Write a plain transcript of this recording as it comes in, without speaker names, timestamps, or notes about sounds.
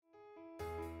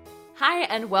Hi,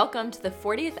 and welcome to the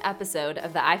 40th episode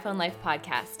of the iPhone Life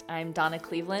podcast. I'm Donna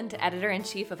Cleveland,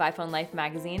 editor-in-chief of iPhone Life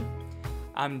magazine.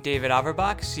 I'm David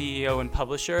Averbach, CEO and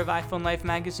publisher of iPhone Life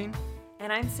magazine.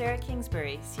 And I'm Sarah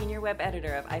Kingsbury, senior web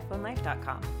editor of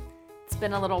iPhoneLife.com. It's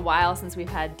been a little while since we've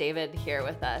had David here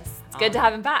with us. It's good to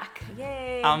have him back.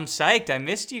 Yay! I'm psyched. I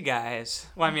missed you guys.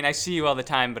 Well, I mean, I see you all the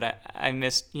time, but I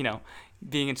missed,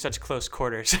 being in such close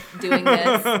quarters. Doing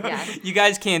this, yeah. You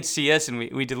guys can't see us, and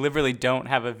we deliberately don't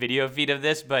have a video feed of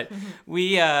this, but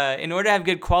we, in order to have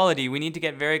good quality, we need to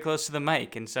get very close to the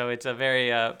mic, and so it's a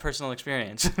very personal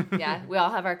experience. Yeah, we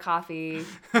all have our coffee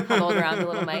huddled around the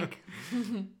little mic.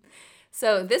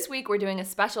 So this week we're doing a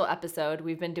special episode.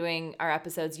 We've been doing our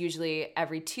episodes usually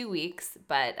every 2 weeks,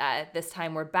 but this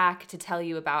time we're back to tell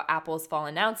you about Apple's fall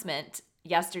announcement.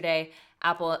 Yesterday,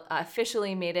 Apple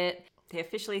officially made it. They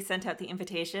officially sent out the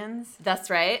invitations. That's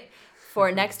right.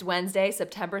 For next Wednesday,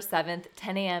 September 7th,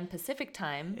 10 a.m. Pacific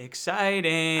time.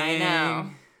 Exciting. I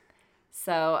know.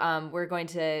 So we're going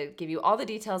to give you all the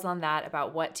details on that,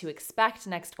 about what to expect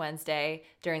next Wednesday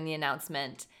during the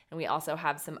announcement. And we also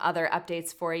have some other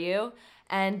updates for you.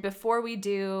 And before we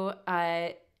do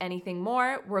anything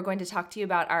more, we're going to talk to you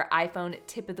about our iPhone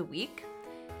tip of the week.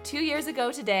 2 years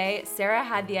ago today, Sarah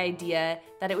had the idea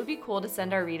that it would be cool to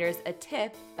send our readers a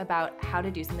tip about how to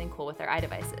do something cool with their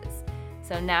iDevices.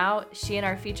 So now she and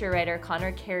our feature writer,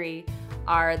 Connor Carey,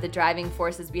 are the driving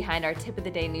forces behind our Tip of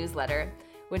the Day newsletter,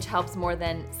 which helps more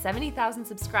than 70,000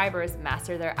 subscribers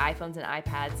master their iPhones and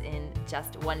iPads in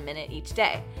just 1 minute each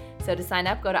day. So to sign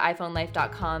up, go to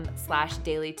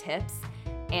iPhoneLife.com/dailytips,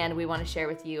 and we want to share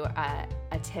with you a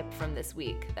tip from this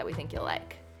week that we think you'll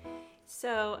like.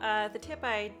 So the tip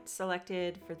I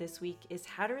selected for this week is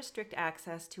how to restrict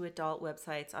access to adult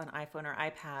websites on iPhone or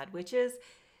iPad, which is,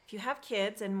 if you have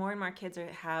kids, and more kids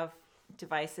have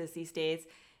devices these days,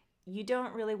 you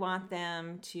don't really want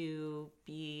them to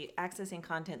be accessing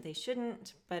content they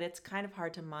shouldn't, but it's kind of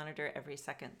hard to monitor every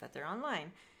second that they're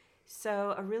online.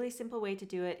 So a really simple way to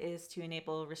do it is to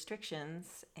enable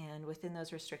restrictions, and within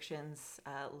those restrictions,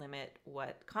 limit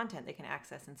what content they can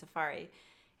access in Safari.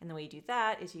 And the way you do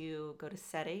that is you go to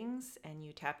Settings and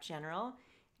you tap General,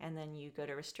 and then you go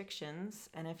to Restrictions.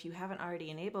 And if you haven't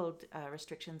already enabled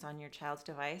restrictions on your child's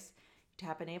device, you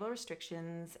tap Enable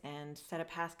Restrictions and set a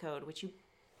passcode, which you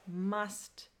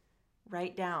must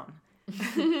write down.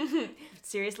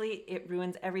 Seriously, it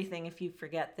ruins everything if you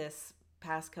forget this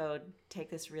passcode.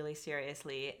 Take this really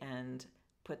seriously and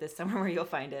put this somewhere where you'll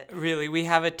find it. Really, we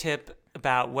have a tip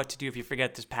about what to do if you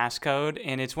forget this passcode,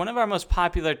 and it's one of our most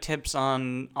popular tips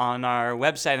on our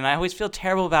website, and I always feel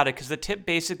terrible about it because the tip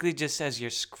basically just says you're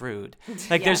screwed.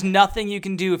 Like, There's nothing you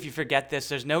can do if you forget this.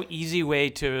 There's no easy way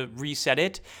to reset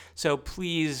it, so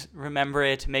please remember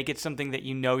it. Make it something that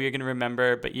you know you're going to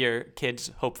remember, but your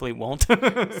kids hopefully won't.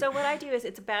 So what I do is,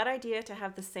 it's a bad idea to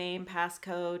have the same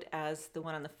passcode as the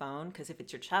one on the phone, because if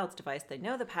it's your child's device, they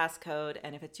know the passcode,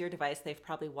 and if it's your device, they've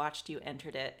probably watched you enter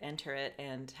it,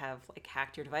 and have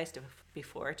hacked your device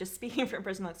before, just speaking from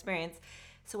personal experience.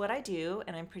 So what I do,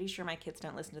 and I'm pretty sure my kids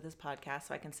don't listen to this podcast,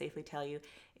 so I can safely tell you,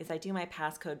 is I do my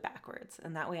passcode backwards,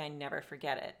 and that way I never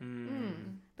forget it.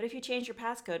 But if you change your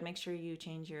passcode, make sure you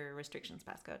change your restrictions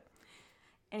passcode.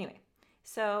 Anyway,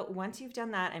 so once you've done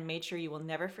that and made sure you will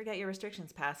never forget your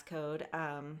restrictions passcode,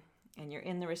 and you're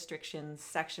in the restrictions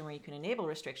section where you can enable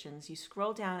restrictions, you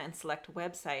scroll down and select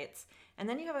websites, and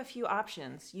then you have a few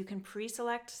options. You can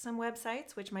pre-select some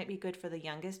websites, which might be good for the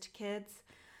youngest kids.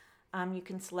 You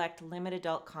can select limit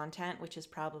adult content, which is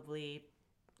probably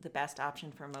the best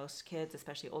option for most kids,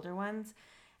 especially older ones.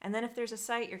 And then if there's a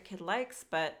site your kid likes,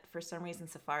 but for some reason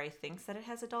Safari thinks that it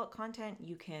has adult content,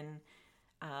 you can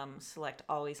select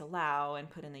always allow and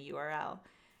put in the URL.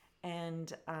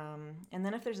 And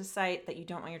then if there's a site that you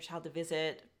don't want your child to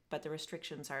visit, but the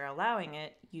restrictions are allowing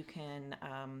it, you can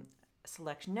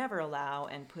select never allow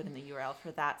and put in the URL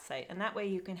for that site. And that way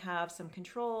you can have some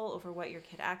control over what your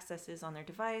kid accesses on their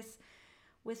device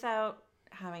without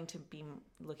having to be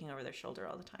looking over their shoulder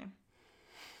all the time.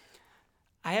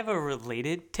 I have a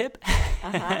related tip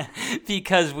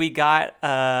because we got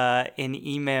an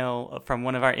email from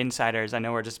one of our insiders. I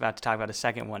know we're just about to talk about a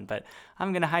second one, but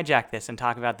I'm going to hijack this and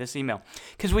talk about this email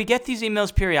because we get these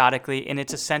emails periodically, and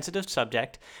it's a sensitive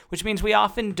subject, which means we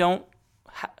often don't.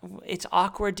 It's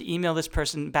awkward to email this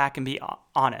person back and be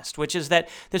honest, which is that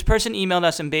this person emailed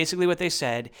us, and basically what they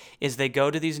said is they go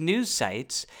to these news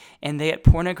sites and they get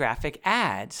pornographic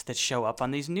ads that show up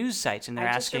on these news sites, and they're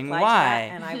asking why.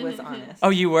 And I was honest. Oh,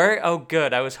 you were? Oh,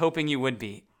 good. I was hoping you would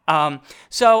be.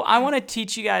 So I want to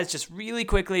teach you guys just really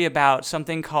quickly about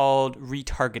something called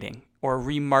retargeting or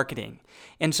remarketing.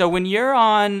 And so when you're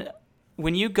on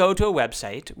when you go to a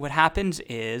website, what happens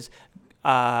is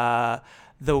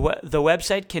the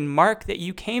website can mark that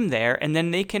you came there, and then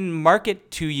they can mark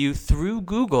it to you through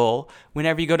Google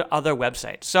whenever you go to other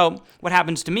websites. So what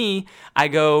happens to me,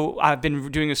 I've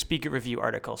been doing a speaker review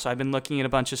article, so I've been looking at a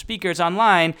bunch of speakers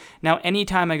online. Now,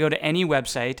 anytime I go to any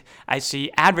website, I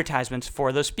see advertisements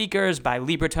for those speakers. By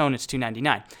Libretone, it's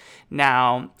 $2.99.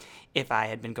 Now, if I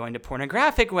had been going to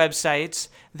pornographic websites,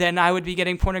 then I would be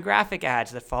getting pornographic ads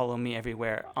that follow me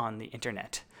everywhere on the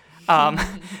internet.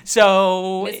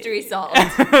 So Mystery solved.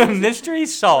 Mystery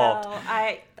solved.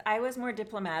 Well, I was more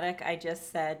diplomatic. I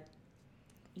just said,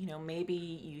 maybe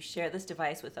you share this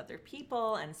device with other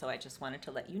people, and so I just wanted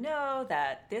to let you know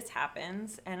that this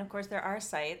happens. And of course, there are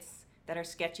sites that are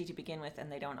sketchy to begin with,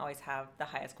 and they don't always have the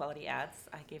highest quality ads.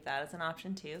 I gave that as an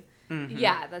option too. Mm-hmm.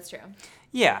 Yeah, that's true.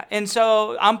 Yeah, and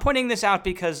so I'm pointing this out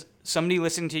because somebody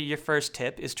listening to your first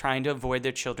tip is trying to avoid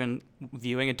their children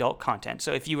viewing adult content.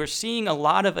 So if you were seeing a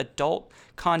lot of adult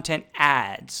content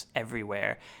ads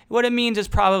everywhere, what it means is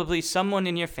probably someone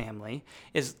in your family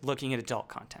is looking at adult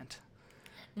content.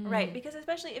 Right, because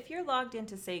especially if you're logged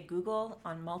into, say, Google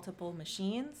on multiple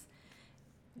machines,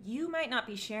 you might not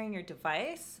be sharing your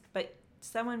device, but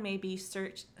someone may be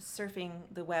surfing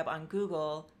the web on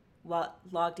Google while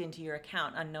logged into your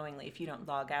account unknowingly if you don't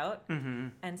log out. Mm-hmm.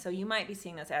 And so you might be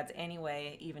seeing those ads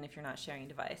anyway, even if you're not sharing a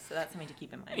device. So that's something to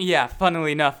keep in mind. Yeah,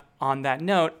 funnily enough, on that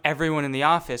note, everyone in the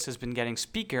office has been getting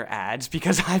speaker ads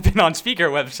because I've been on speaker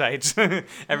websites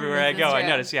everywhere I go. I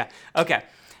notice, yeah. Okay.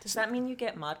 Does that mean you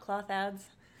get ModCloth ads?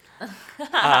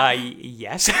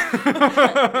 Yes.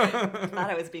 I thought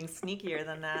I was being sneakier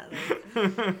than that.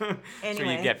 Anyway. That's what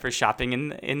you get for shopping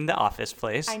in the office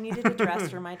place. I needed a dress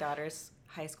for my daughter's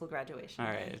high school graduation.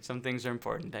 All right. Some things are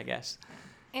important, I guess.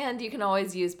 And you can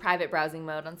always use private browsing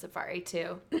mode on Safari,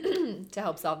 too, to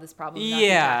help solve this problem.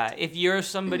 Yeah. If you're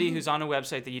somebody who's on a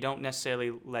website that you don't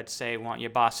necessarily, let's say, want your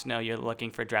boss to know you're looking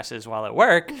for dresses while at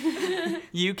work,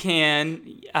 you can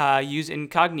use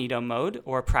incognito mode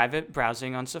or private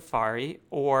browsing on Safari,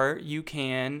 or you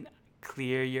can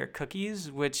clear your cookies,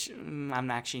 which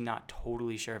I'm actually not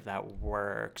totally sure if that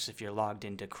works if you're logged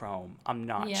into Chrome. I'm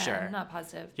not sure. Yeah, I'm not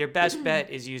positive. Your best bet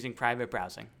is using private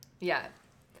browsing. Yeah.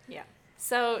 Yeah.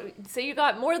 So you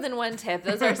got more than one tip.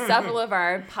 Those are several of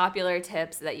our popular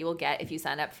tips that you will get if you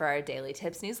sign up for our Daily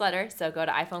Tips newsletter. So go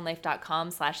to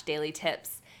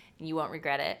iPhoneLife.com/dailytips. You won't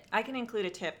regret it. I can include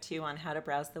a tip, too, on how to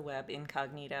browse the web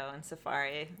incognito in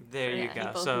Safari. There you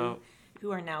go. So who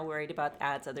are now worried about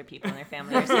ads other people in their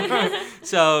family are seeing.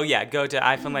 So, yeah, go to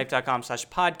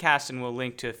iPhoneLife.com/podcast, and we'll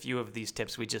link to a few of these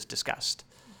tips we just discussed.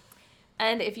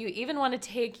 And if you even want to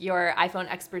take your iPhone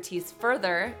expertise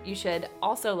further, you should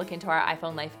also look into our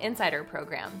iPhone Life Insider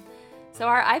program. So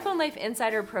our iPhone Life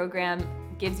Insider program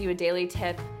gives you a daily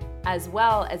tip as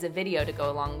well as a video to go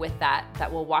along with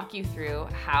that will walk you through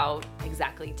how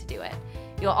exactly to do it.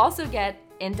 You'll also get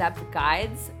in-depth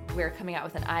guides. We're coming out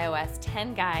with an iOS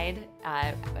 10 guide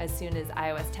as soon as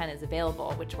iOS 10 is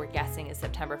available, which we're guessing is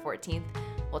September 14th.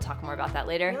 We'll talk more about that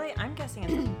later. Really? I'm guessing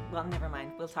it's... Well, never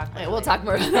mind. We'll talk about it We'll talk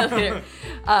more about that later.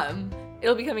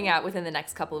 It'll be coming out within the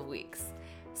next couple of weeks.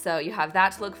 So you have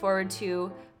that to look forward to.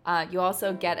 You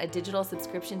also get a digital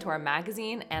subscription to our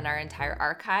magazine and our entire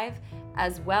archive,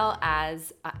 as well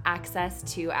as access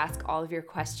to ask all of your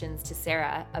questions to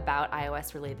Sarah about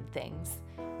iOS-related things.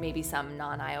 Maybe some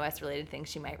non-iOS related things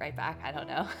she might write back. I don't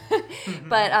know.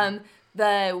 But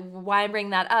why I'm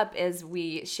bringing that up is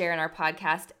we share in our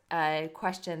podcast a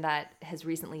question that has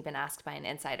recently been asked by an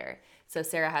insider. So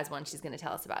Sarah has one she's going to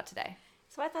tell us about today.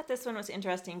 So I thought this one was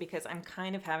interesting because I'm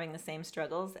kind of having the same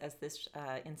struggles as this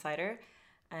insider.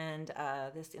 And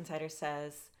this insider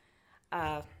says,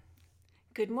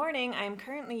 good morning. I am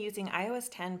currently using iOS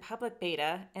 10 public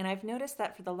beta, and I've noticed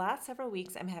that for the last several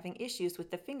weeks I'm having issues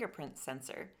with the fingerprint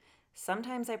sensor.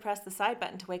 Sometimes I press the side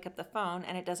button to wake up the phone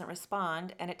and it doesn't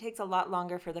respond, and it takes a lot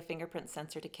longer for the fingerprint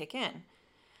sensor to kick in.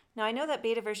 Now I know that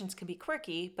beta versions can be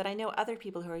quirky, but I know other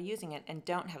people who are using it and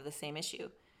don't have the same issue.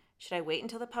 Should I wait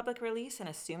until the public release and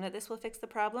assume that this will fix the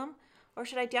problem? Or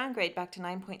should I downgrade back to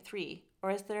 9.3? Or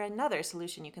is there another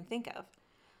solution you can think of?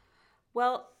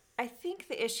 Well, I think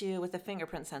the issue with the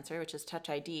fingerprint sensor, which is Touch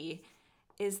ID,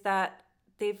 is that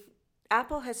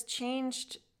Apple has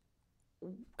changed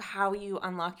how you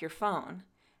unlock your phone.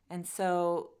 And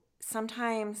so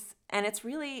sometimes, and it's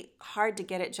really hard to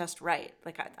get it just right.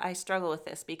 Like I struggle with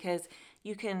this because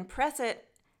you can press it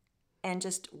and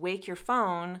just wake your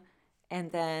phone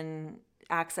and then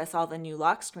access all the new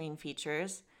lock screen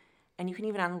features. And you can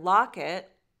even unlock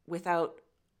it without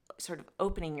sort of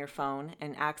opening your phone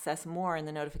and access more in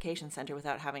the notification center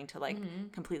without having to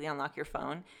completely unlock your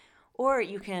phone. or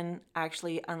you can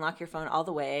actually unlock your phone all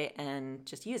the way and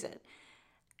just use it.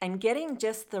 And getting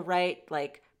just the right,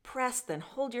 like, press, then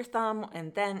hold your thumb,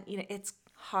 and then, it's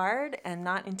hard and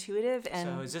not intuitive. And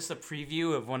So is this a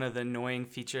preview of one of the annoying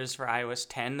features for iOS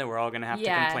 10 that we're all going to have to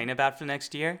Yeah. complain about for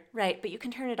next year? right, but you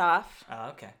can turn it off. Oh,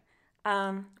 okay.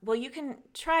 Well, you can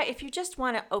try, if you just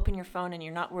want to open your phone and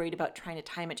you're not worried about trying to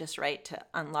time it just right to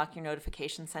unlock your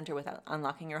notification center without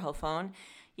unlocking your whole phone,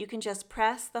 you can just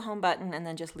press the home button and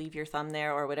then just leave your thumb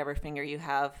there or whatever finger you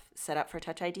have set up for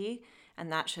Touch ID,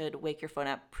 and that should wake your phone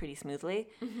up pretty smoothly.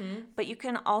 But you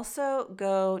can also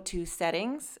go to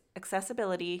Settings,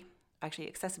 Accessibility. Actually,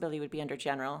 Accessibility would be under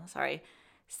General, sorry.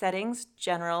 Settings,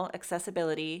 General,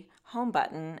 Accessibility, Home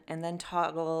button, and then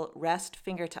toggle Rest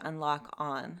Finger to Unlock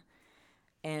on.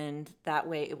 And that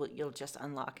way you'll just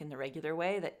unlock in the regular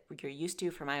way that you're used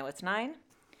to from iOS 9.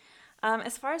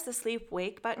 As far as the sleep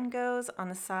wake button goes on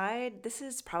the side, this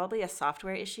is probably a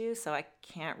software issue, so I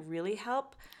can't really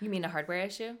help. You mean a hardware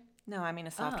issue? No, I mean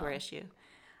a software issue.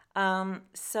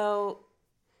 So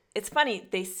it's funny,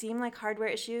 they seem like hardware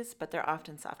issues, but they're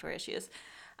often software issues.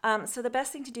 So the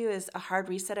best thing to do is a hard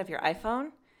reset of your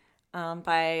iPhone.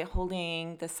 By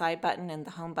holding the side button and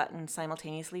the home button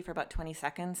simultaneously for about 20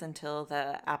 seconds until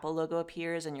the Apple logo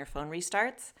appears and your phone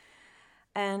restarts.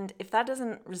 And if that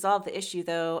doesn't resolve the issue,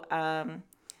 though,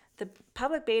 the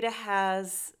public beta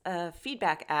has a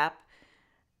feedback app.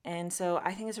 And so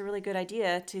I think it's a really good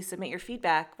idea to submit your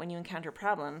feedback when you encounter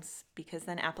problems, because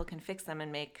then Apple can fix them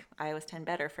and make iOS 10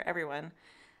 better for everyone.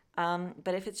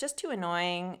 But if it's just too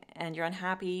annoying and you're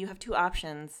unhappy, you have two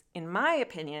options. In my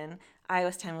opinion,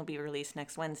 iOS 10 will be released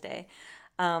next Wednesday,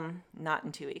 not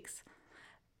in 2 weeks.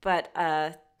 But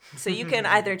so you can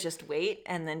either just wait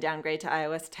and then downgrade to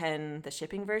iOS 10, the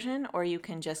shipping version, or you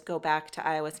can just go back to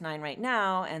iOS 9 right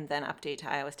now and then update to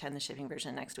iOS 10, the shipping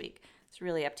version next week. It's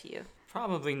really up to you.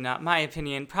 Probably not, my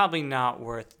opinion, probably not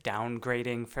worth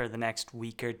downgrading for the next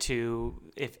week or two.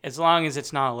 As long as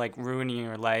it's not like ruining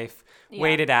your life,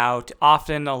 wait it out.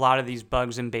 Often a lot of these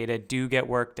bugs in beta do get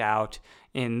worked out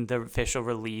in the official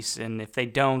release, and if they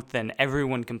don't, then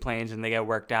everyone complains and they get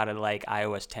worked out at like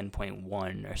iOS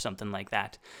 10.1 or something like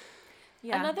that.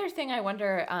 Yeah. Another thing I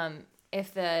wonder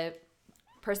if the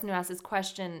person who asked this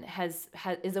question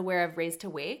is aware of raise to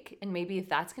wake, and maybe if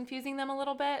that's confusing them a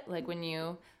little bit. Like when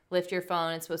you lift your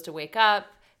phone, it's supposed to wake up,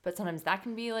 but sometimes that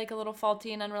can be like a little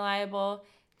faulty and unreliable.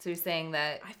 So you're saying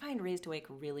that I find raise to wake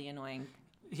really annoying.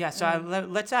 Yeah, so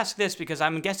let's ask this, because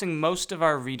I'm guessing most of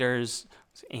our readers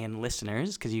and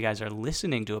listeners, because you guys are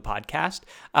listening to a podcast,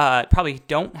 probably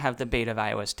don't have the beta of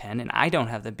iOS 10, and I don't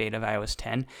have the beta of iOS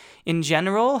 10. In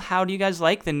general, how do you guys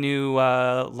like the new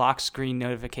lock screen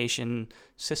notification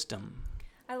system?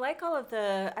 I like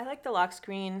the lock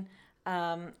screen.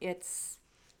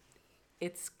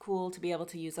 It's cool to be able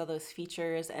to use all those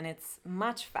features, and it's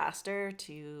much faster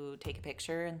to take a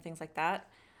picture and things like that.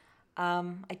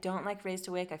 I don't like raise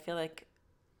to wake. I feel like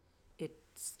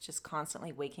it's just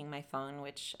constantly waking my phone,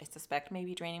 which I suspect may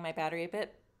be draining my battery a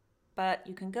bit. But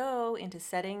you can go into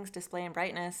Settings, Display and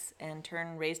Brightness, and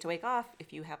turn raise to wake off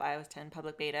if you have iOS 10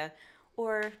 public beta,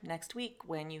 or next week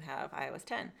when you have iOS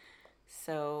 10.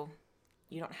 So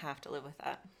you don't have to live with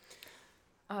that.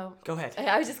 Oh, go ahead.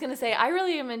 I was just gonna say I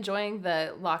really am enjoying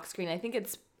the lock screen. I think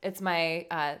it's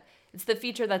the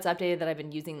feature that's updated that I've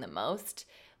been using the most.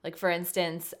 Like, for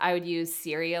instance, I would use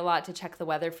Siri a lot to check the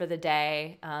weather for the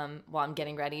day while I'm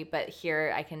getting ready. But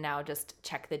here I can now just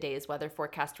check the day's weather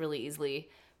forecast really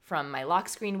easily from my lock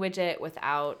screen widget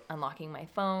without unlocking my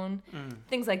phone.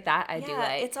 Things like that I do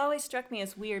like. It's always struck me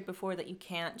as weird before that you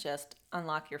can't just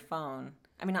unlock your phone.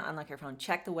 I mean, not unlock your phone,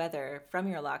 check the weather from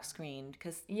your lock screen,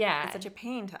 because it's such a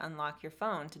pain to unlock your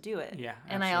phone to do it. Yeah,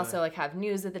 and I also like have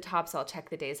news at the top, so I'll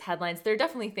check the day's headlines. There are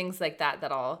definitely things like that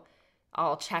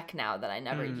I'll check now that I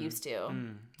never used to.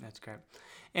 That's great.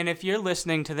 And if you're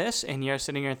listening to this and you're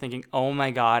sitting here thinking, oh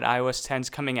my God, iOS 10's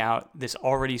coming out, this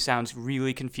already sounds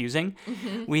really confusing,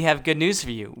 we have good news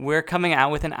for you. We're coming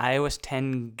out with an iOS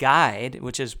 10 guide,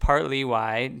 which is partly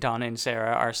why Donna and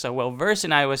Sarah are so well versed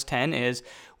in iOS 10, is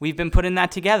we've been putting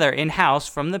that together in-house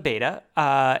from the beta.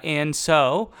 And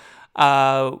so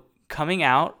coming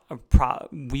out,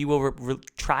 we will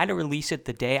try to release it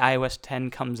the day iOS 10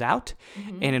 comes out,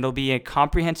 and it'll be a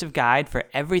comprehensive guide for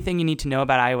everything you need to know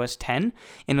about iOS 10,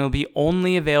 and it'll be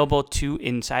only available to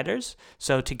insiders.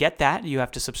 So to get that, you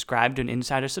have to subscribe to an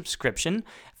insider subscription,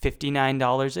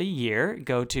 $59 a year.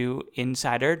 Go to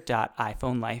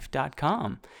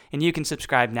insider.iphonelife.com, and you can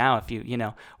subscribe now if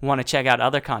you want to check out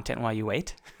other content while you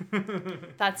wait.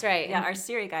 That's right. Yeah, our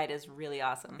Siri guide is really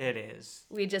awesome. It is.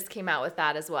 We just came out with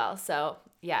that as well. So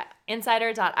yeah,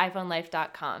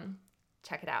 insider.iphonelife.com.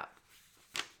 Check it out.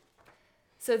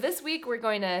 So this week we're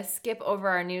going to skip over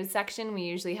our news section. We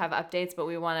usually have updates, but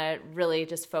we want to really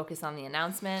just focus on the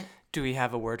announcement. Do we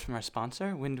have a word from our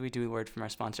sponsor? When do we do a word from our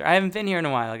sponsor? I haven't been here in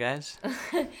a while, guys.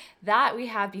 That we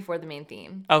have before the main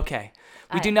theme. Okay.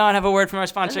 We do not have a word from our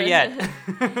sponsor yet.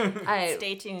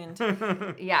 Stay tuned.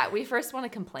 Yeah, we first want to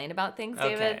complain about things,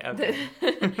 David. Okay.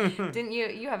 Didn't you?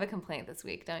 You have a complaint this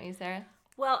week, don't you, Sarah?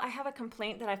 Well, I have a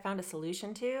complaint that I found a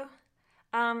solution to.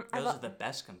 Those are the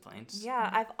best complaints. Yeah,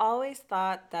 I've always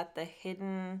thought that the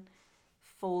hidden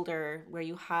folder where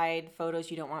you hide photos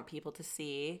you don't want people to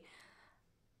see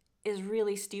is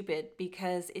really stupid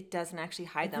because it doesn't actually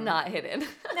hide them. Not hidden.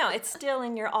 No, it's still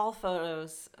in your all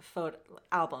photos photo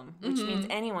album, which means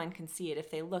anyone can see it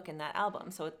if they look in that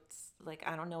album. So it's like,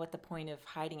 I don't know what the point of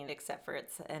hiding it except for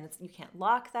you can't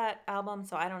lock that album.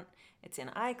 So it's in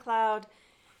iCloud.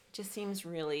 It just seems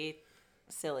really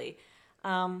silly.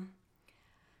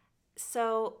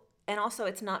 And also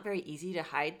it's not very easy to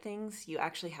hide things. You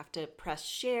actually have to press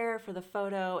share for the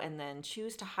photo and then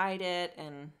choose to hide it.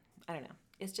 And I don't know,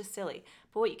 it's just silly.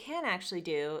 But what you can actually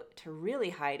do to really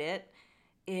hide it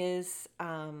is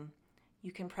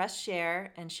you can press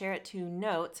share and share it to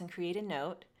notes and create a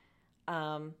note.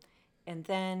 And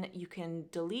then you can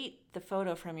delete the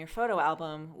photo from your photo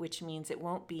album, which means it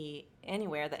won't be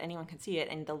anywhere that anyone can see it.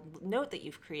 And the note that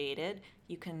you've created,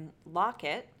 you can lock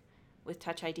it with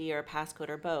Touch ID or a passcode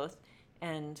or both.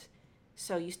 And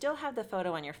so you still have the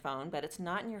photo on your phone, but it's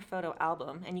not in your photo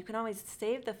album. And you can always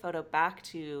save the photo back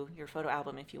to your photo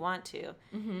album if you want to.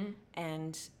 Mm-hmm.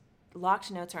 And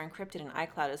locked notes are encrypted in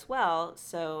iCloud as well.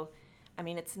 So, I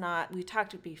mean, it's not, we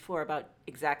talked before about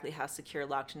exactly how secure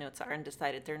locked notes are and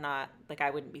decided they're not, like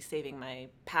I wouldn't be saving my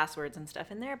passwords and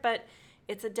stuff in there, but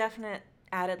it's a definite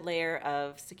added layer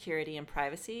of security and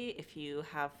privacy if you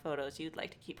have photos you'd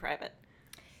like to keep private.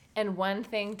 And one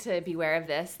thing to beware of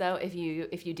this, though, if you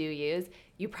do use,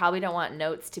 you probably don't want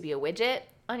notes to be a widget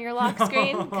on your lock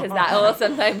screen because that will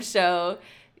sometimes show,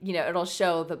 it'll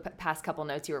show the past couple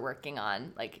notes you were working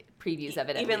on, like previews of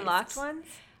it. Even locked ones?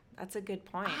 That's a good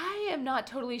point. I am not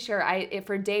totally sure.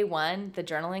 For day one, the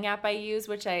journaling app I use,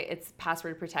 which it's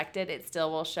password protected, it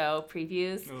still will show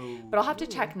previews. Ooh. But I'll have to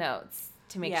check notes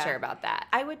to make sure about that.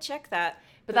 I would check that.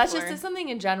 But that's just something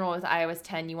in general with iOS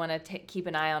 10. You want to keep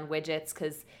an eye on widgets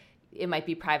because it might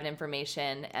be private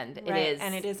information and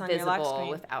it is on visible your lock screen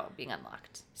without being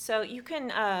unlocked. So you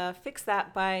can fix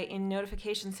that by, in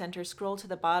Notification Center, scroll to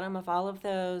the bottom of all of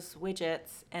those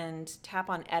widgets and tap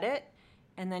on Edit.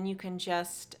 And then you can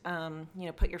just,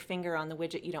 put your finger on the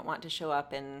widget you don't want to show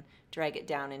up and drag it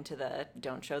down into the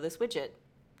Don't Show This Widget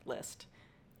list.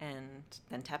 And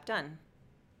then tap Done.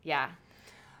 Yeah.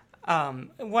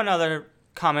 One other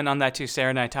comment on that too, Sarah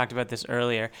and I talked about this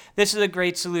earlier. This is a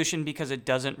great solution because it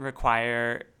doesn't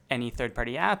require any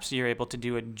third-party apps. You're able to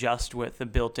do it just with the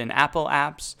built-in Apple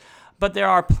apps. But there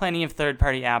are plenty of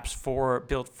third-party apps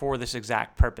built for this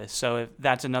exact purpose. So if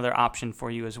that's another option for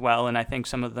you as well. And I think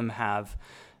some of them have,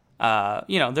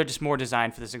 they're just more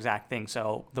designed for this exact thing.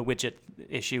 So the widget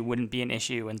issue wouldn't be an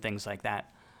issue and things like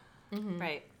that. Mm-hmm.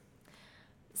 Right.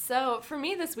 So for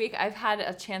me this week, I've had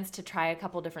a chance to try a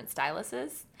couple different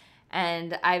styluses.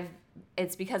 And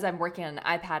it's because I'm working on an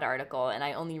iPad article and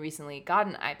I only recently got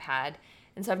an iPad.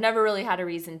 And so I've never really had a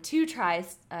reason to try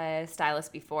a stylus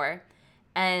before.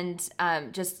 And I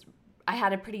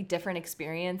had a pretty different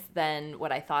experience than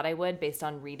what I thought I would based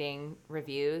on reading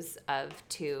reviews of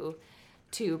two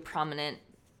prominent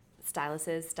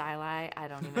styluses, styli, I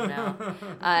don't even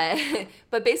know.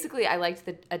 But basically I liked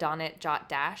the Adonit Jot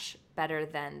Dash better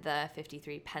than the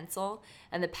 53 pencil.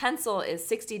 And the pencil is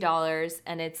 $60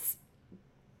 and it's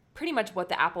pretty much what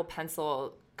the Apple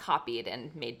Pencil copied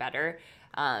and made better.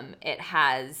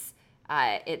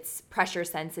 It's pressure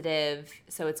sensitive,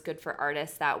 so it's good for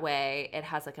artists that way. It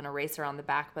has like an eraser on the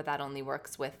back, but that only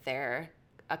works with their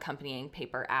accompanying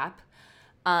paper app.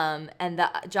 And the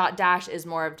Jot Dash is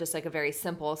more of just like a very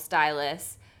simple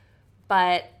stylus.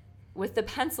 But with the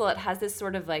pencil, it has this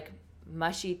sort of like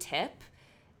mushy tip.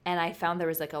 And I found there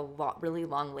was like really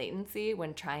long latency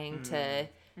when trying to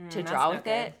draw with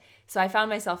it. So I found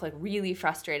myself like really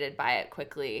frustrated by it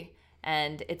quickly.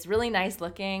 And it's really nice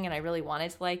looking, and I really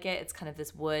wanted to like it. It's kind of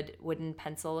this wooden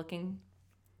pencil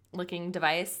looking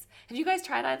device. Have you guys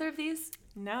tried either of these?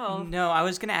 No. No, I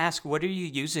was going to ask, what are you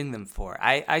using them for?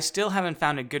 I still haven't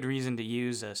found a good reason to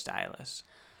use a stylus.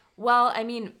 Well, I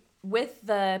mean, with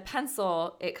the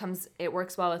pencil, it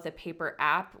works well with a paper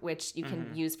app, which you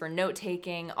can use for note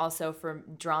taking, also for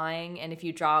drawing. And if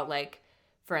you draw, like,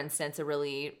 for instance, a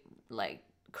really like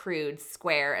crude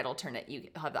square, you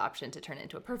have the option to turn it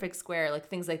into a perfect square, like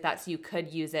things like that. So you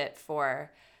could use it for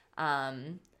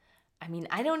I mean,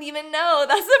 I don't even know.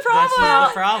 That's the problem.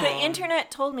 That's the problem. The internet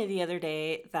told me the other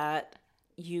day that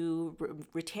you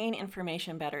retain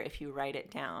information better if you write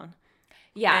it down.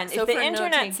 Yeah, And so if the for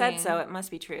internet said note-taking- so, it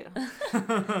must be true.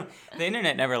 The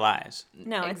internet never lies.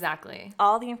 No, exactly.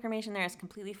 all the information there is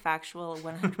completely factual,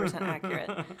 100% accurate.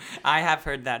 I have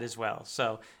heard that as well.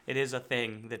 So it is a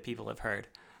thing that people have heard.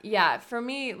 Yeah, for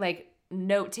me, like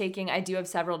note taking, I do have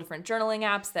several different journaling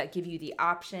apps that give you the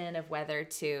option of whether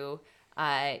to,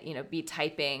 be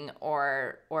typing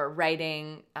or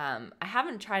writing. I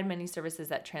haven't tried many services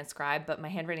that transcribe, but my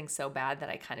handwriting's so bad that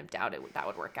I kind of doubt that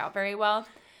would work out very well.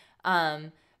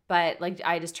 But like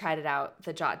I just tried it out,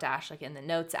 the Jot Dash, like in the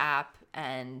Notes app,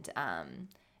 and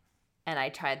I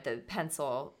tried the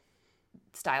pencil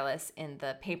stylus in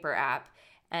the paper app.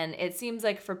 And it seems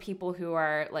like for people who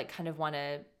are like kind of want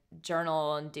to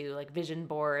journal and do like vision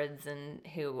boards and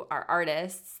who are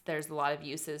artists, there's a lot of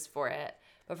uses for it.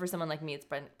 But for someone like me, it's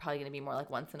probably going to be more like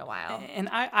once in a while. And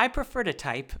I prefer to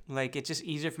type. Like, it's just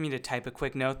easier for me to type a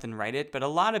quick note than write it. But a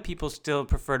lot of people still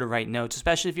prefer to write notes,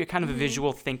 especially if you're kind of a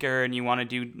visual thinker and you want to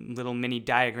do little mini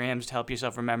diagrams to help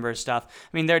yourself remember stuff.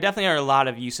 I mean, there definitely are a lot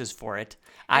of uses for it.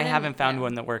 I haven't found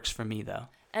one that works for me, though.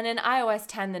 And in iOS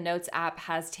 10, the Notes app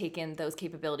has taken those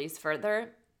capabilities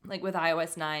further. Like with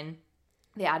iOS 9,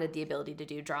 they added the ability to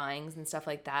do drawings and stuff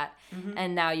like that.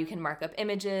 And now you can mark up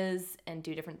images and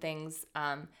do different things.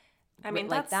 I mean,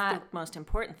 like that's that. the most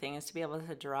important thing is to be able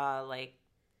to draw like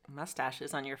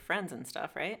mustaches on your friends and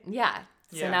stuff, right? Yeah.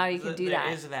 So now you can do that.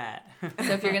 There is that.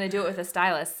 So if you're going to do it with a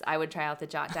stylus, I would try out the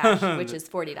Jot Dash, which is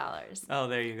 $40. Oh,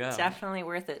 there you go. Definitely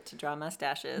worth it to draw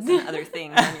mustaches and other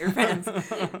things on your friends.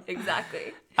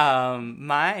 Exactly.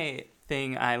 My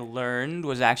thing I learned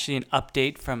was actually an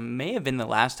update from may have been the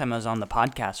last time I was on the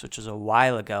podcast, which was a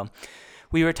while ago.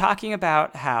 We were talking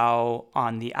about how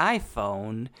on the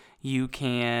iPhone, you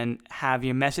can have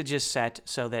your messages set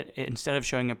so that instead of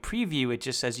showing a preview, it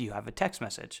just says you have a text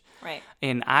message. Right.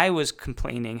 And I was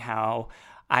complaining how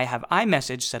I have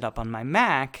iMessage set up on my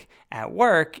Mac at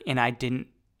work, and I didn't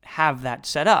have that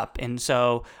set up. And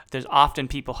so there's often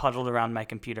people huddled around my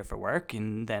computer for work,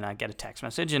 and then I get a text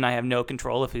message, and I have no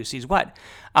control of who sees what.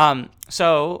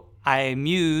 So I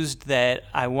mused that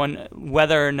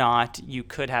whether or not you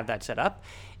could have that set up.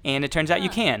 And it turns out you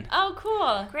can. Oh,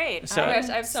 cool. Great. So- Oh my gosh,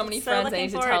 I have so many friends I looking need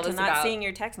to forward tell to this not about. seeing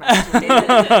your text messages,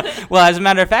 David. Well, as a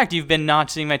matter of fact, you've been not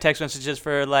seeing my text messages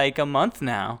for like a month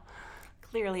now.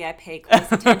 Clearly, I pay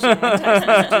close attention when text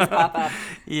messages pop up.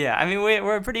 Yeah, I mean,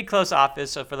 we're a pretty close office,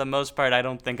 so for the most part, I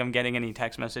don't think I'm getting any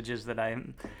text messages that I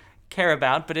care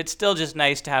about, but it's still just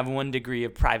nice to have one degree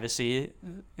of privacy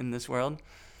in this world.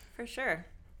 For sure.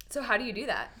 So how do you do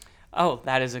that? Oh,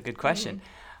 that is a good question.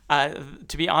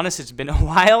 To be honest, it's been a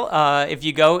while. If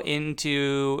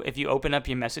you open up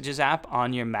your Messages app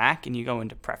on your Mac and you go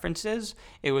into Preferences,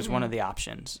 it was one of the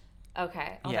options.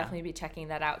 Okay, I'll Yeah. definitely be checking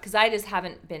that out because I just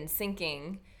haven't been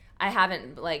syncing. I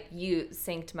haven't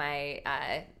synced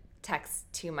my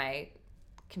text to my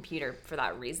computer for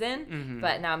that reason,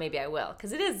 but now maybe I will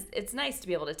because it's nice to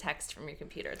be able to text from your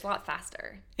computer. It's a lot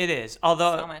faster. It is,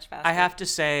 although So much faster. I have to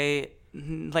say,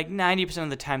 like 90% of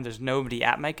the time, there's nobody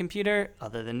at my computer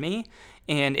other than me,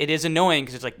 and it is annoying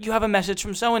because it's like, you have a message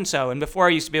from so-and-so, and before I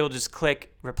used to be able to just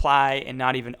click reply and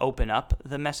not even open up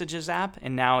the Messages app,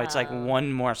 and now it's like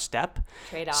one more step.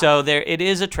 Trade-off. So it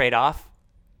is a trade-off,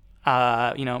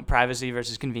 privacy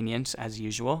versus convenience as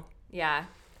usual. Yeah.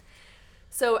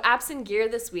 So apps and gear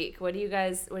this week. What have you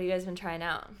guys been trying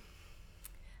out?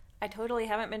 I totally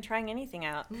haven't been trying anything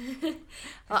out. Well,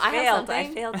 I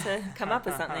something. failed to come up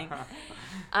with something.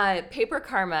 Paper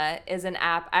Karma is an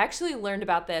app. I actually learned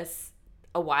about this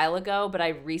a while ago, but I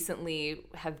recently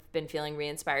have been feeling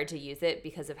re-inspired to use it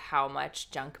because of how much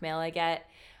junk mail I get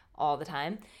all the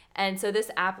time. And so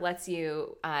this app lets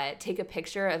you take a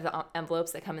picture of the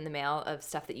envelopes that come in the mail of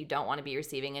stuff that you don't want to be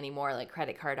receiving anymore, like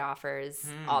credit card offers,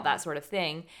 all that sort of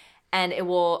thing. And it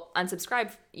will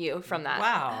unsubscribe you from that.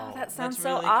 Wow. Oh, that sounds that's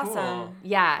so really awesome. cool.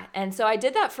 Yeah, and so I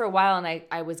did that for a while, and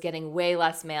I was getting way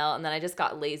less mail, and then I just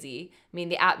got lazy. I mean,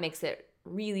 the app makes it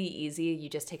really easy. You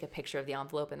just take a picture of the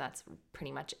envelope, and that's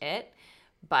pretty much it.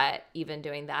 But even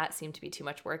doing that seemed to be too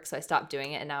much work, so I stopped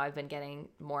doing it, and now I've been getting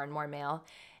more and more mail.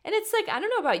 And it's like, I don't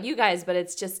know about you guys, but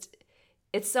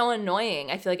it's so annoying.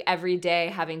 I feel like every day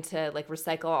having to like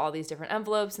recycle all these different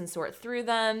envelopes and sort through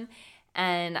them.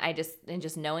 And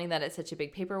just knowing that it's such a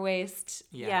big paper waste.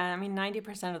 Yeah, I mean,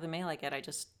 90% of the mail I get, I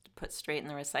just put straight in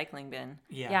the recycling bin.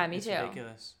 Yeah, me it's too.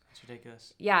 Ridiculous. It's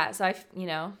ridiculous. Yeah, so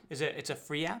It's a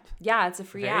free app? yeah, it's a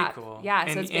free Very app. cool. Yeah,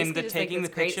 so and, it's basically and the just like taking this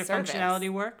the great picture service. functionality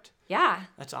worked? Yeah.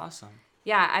 That's awesome.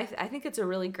 Yeah, I think it's a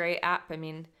really great app. I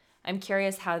mean, I'm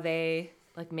curious how they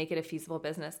like make it a feasible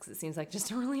business, because it seems like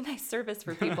just a really nice service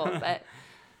for people. But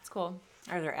it's cool.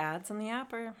 Are there ads on the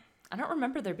app, or? I don't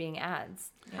remember there being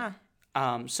ads. Huh.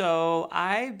 So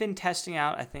I've been testing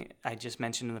out, I think I just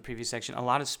mentioned in the previous section, a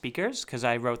lot of speakers, because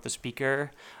I wrote the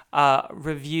speaker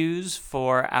reviews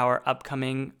for our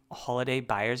upcoming holiday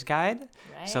buyer's guide.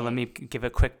 Right. So let me give a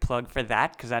quick plug for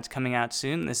that, because that's coming out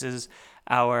soon. This is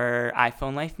our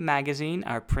iPhone Life magazine,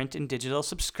 our print and digital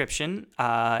subscription,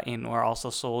 and we're also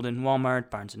sold in Walmart,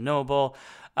 Barnes & Noble,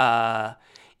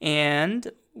 and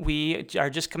we are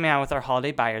just coming out with our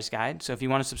holiday buyer's guide. So if you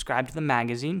want to subscribe to the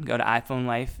magazine, go to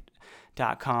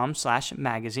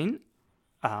iPhoneLife.com/magazine,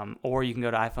 or you can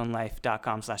go to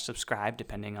iPhoneLife.com/subscribe,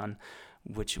 depending on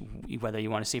whether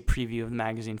you want to see a preview of the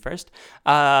magazine first.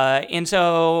 And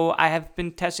so I have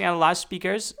been testing out a lot of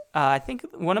speakers. I think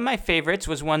one of my favorites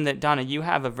was one that, Donna, you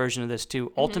have a version of this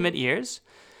too, Ultimate Ears.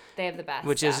 They have the best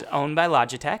which stuff. is owned by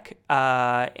Logitech.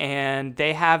 And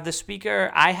they have the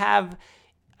speaker. I have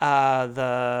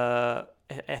I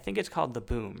think it's called the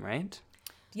Boom, right?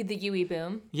 The UE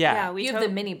Boom. Yeah. You have the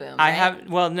Mini Boom, I right?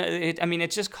 have, well, no,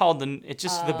 it's just called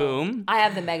the Boom. I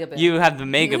have the Mega Boom. You have the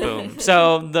Mega Boom.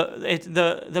 So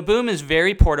the Boom is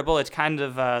very portable. It's kind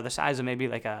of the size of maybe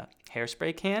like a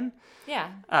hairspray can.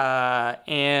 Yeah.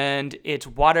 And it's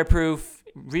waterproof,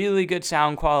 really good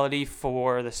sound quality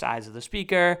for the size of the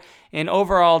speaker, and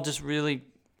overall just really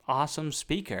awesome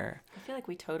speaker. I feel like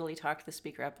we totally talked the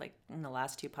speaker up like in the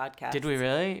last 2 podcasts. Did we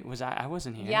really? I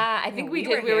wasn't here. Yeah, I think we did.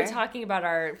 were We were here. talking about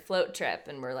our float trip,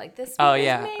 and we're like, this. Oh is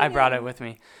yeah, I brought it with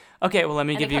me. Okay, well let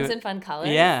me And give it you. comes in fun colors.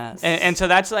 Yeah, and so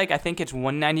that's like, I think it's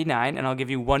 $199, and I'll give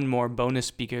you one more bonus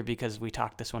speaker because we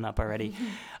talked this one up already.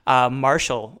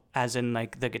 Marshall, as in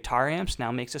like the guitar amps,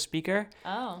 now makes a speaker.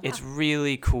 Oh. It's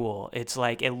really cool. It's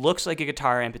like, it looks like a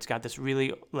guitar amp. It's got this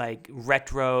really like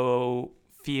retro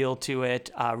feel to it.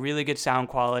 Really good sound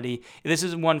quality. This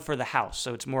is one for the house,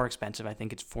 so it's more expensive. I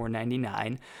think it's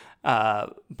 $499,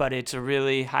 but it's a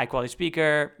really high quality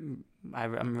speaker.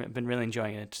 I've been really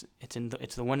enjoying it.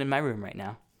 It's the one in my room right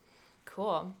now.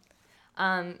 Cool.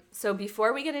 So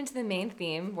before we get into the main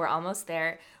theme, we're almost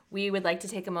there. We would like to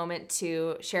take a moment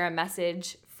to share a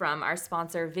message from our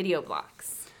sponsor, Video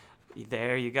Blocks.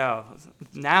 There you go.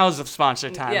 Now's the sponsor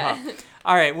time, Yeah. huh?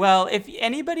 All right. Well, if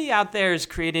anybody out there is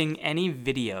creating any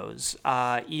videos,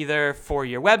 either for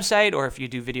your website or if you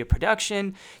do video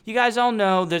production, you guys all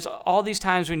know there's all these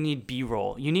times when you need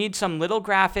B-roll. You need some little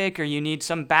graphic, or you need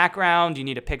some background. You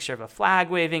need a picture of a flag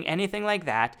waving, anything like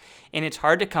that. And it's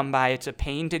hard to come by. It's a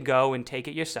pain to go and take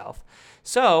it yourself.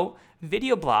 So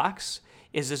Video Blocks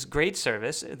is this great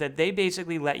service that they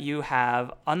basically let you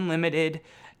have unlimited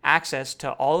access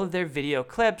to all of their video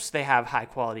clips. They have high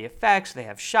quality effects, they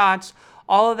have shots,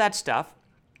 all of that stuff.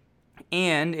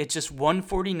 And it's just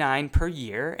 $149 per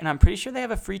year, and I'm pretty sure they have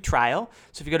a free trial.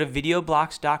 So if you go to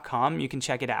videoblocks.com, you can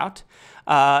check it out.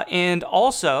 And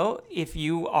also, if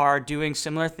you are doing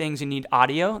similar things and need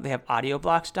audio, they have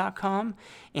audioblocks.com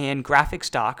and Graphic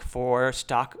Stock for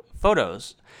stock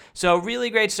photos. So really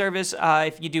great service.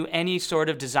 If you do any sort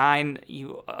of design,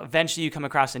 eventually you come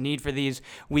across a need for these.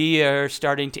 We are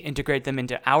starting to integrate them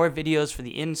into our videos for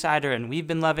the Insider, and we've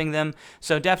been loving them.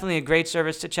 So definitely a great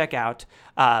service to check out.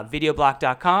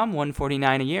 Videoblock.com,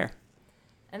 $149 a year.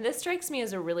 And this strikes me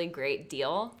as a really great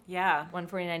deal. Yeah.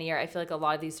 $149 a year. I feel like a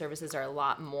lot of these services are a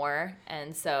lot more.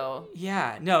 And so...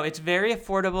 Yeah, no, it's very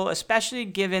affordable, especially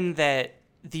given that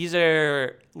these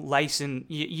are licensed.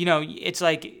 It's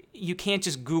like you can't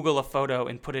just Google a photo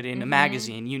and put it in a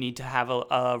magazine. You need to have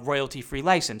a royalty-free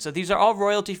license. So these are all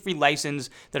royalty-free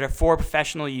licenses that are for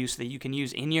professional use that you can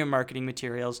use in your marketing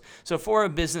materials. So for a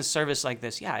business service like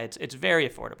this, yeah, it's very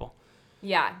affordable.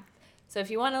 Yeah. So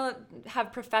if you want to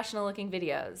have professional-looking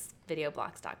videos,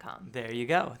 videoblocks.com. There you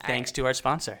go. Thanks to our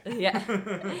sponsor. Yeah.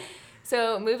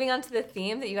 So moving on to the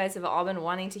theme that you guys have all been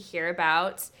wanting to hear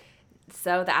about.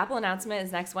 So the Apple announcement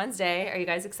is next Wednesday. Are you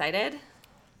guys excited?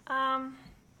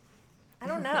 I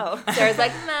don't know. Sarah's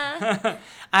like, nah.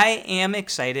 I am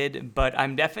excited, but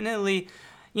I'm definitely,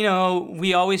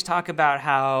 we always talk about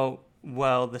how,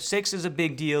 well, the 6 is a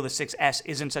big deal, the 6S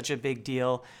isn't such a big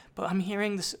deal, but I'm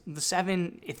hearing the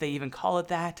 7, if they even call it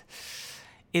that,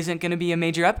 isn't going to be a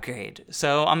major upgrade.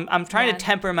 So I'm trying to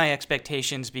temper my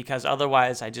expectations, because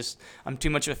otherwise I'm too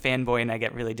much of a fanboy and I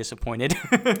get really disappointed.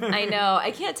 I know.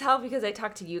 I can't tell because I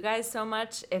talk to you guys so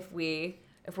much if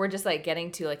we're just like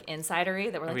getting to like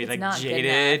insidery that we're like, it's not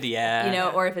jaded, good enough.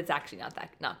 yeah. Or if it's actually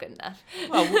not good enough.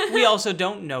 Well, we also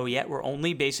don't know yet. We're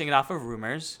only basing it off of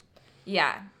rumors.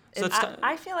 Yeah. So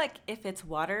I feel like if it's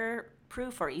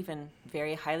waterproof or even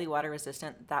very highly water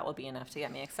resistant, that will be enough to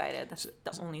get me excited. That's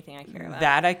the only thing I care about.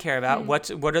 That I care about. What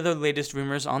are the latest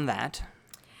rumors on that?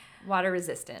 Water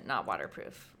resistant, not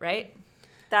waterproof, right?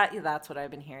 That's what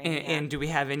I've been hearing. And do we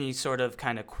have any sort of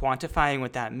kind of quantifying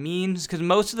what that means? Because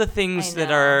most of the things I that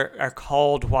know. are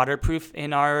called waterproof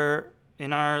in our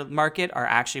market are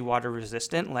actually water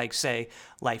resistant, like say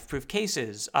LifeProof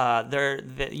cases.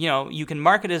 You can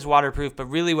market it as waterproof, but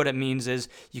really what it means is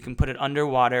you can put it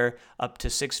underwater up to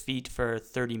 6 feet for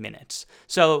 30 minutes.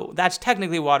 So that's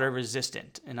technically water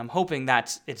resistant, and I'm hoping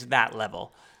it's that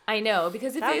level. I know,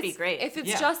 because if That'd be it's great. if it's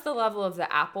Yeah. just the level of the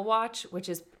Apple Watch, which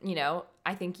is,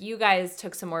 I think you guys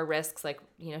took some more risks, like,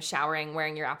 showering,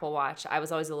 wearing your Apple Watch. I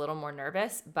was always a little more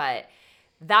nervous, but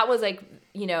that was like,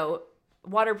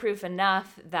 waterproof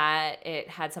enough that it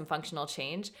had some functional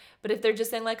change. But if they're just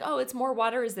saying like, oh, it's more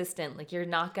water resistant, like you're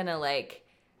not gonna like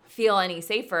feel any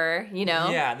safer,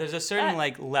 Yeah, there's a certain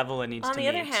level it needs to meet.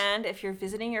 On the other hand, if you're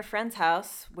visiting your friend's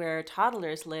house where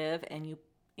toddlers live and you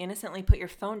innocently put your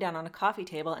phone down on a coffee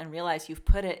table and realize you've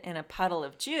put it in a puddle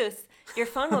of juice, your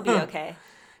phone will be okay.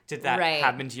 Did that Right.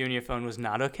 happen to you and your phone was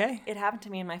not okay? It happened to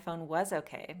me and my phone was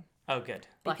okay. Oh, good.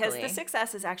 Because Luckily. the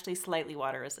 6S is actually slightly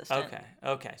water resistant.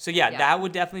 Okay. So yeah, Yeah. that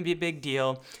would definitely be a big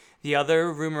deal. The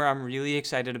other rumor I'm really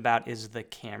excited about is the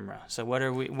camera. So what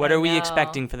are we know.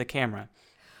 expecting for the camera?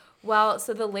 Well,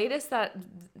 so the latest that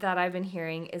I've been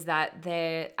hearing is that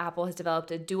Apple has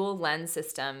developed a dual lens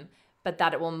system, but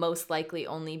that it will most likely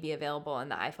only be available in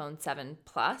the iPhone 7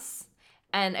 Plus.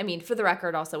 And I mean, for the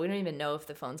record, also, we don't even know if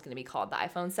the phone's going to be called the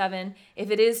iPhone 7.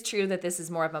 If it is true that this is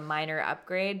more of a minor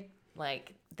upgrade,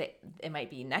 like it might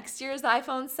be next year's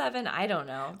iPhone 7. I don't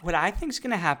know. What I think is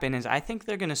going to happen is I think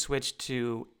they're going to switch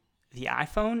to the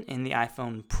iPhone and the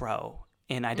iPhone Pro.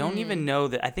 And I don't even know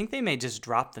that. I think they may just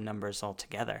drop the numbers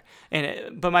altogether.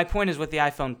 But my point is with the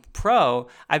iPhone Pro,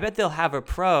 I bet they'll have a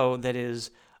Pro that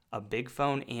is a big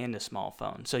phone and a small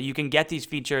phone. So you can get these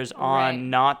features on Right.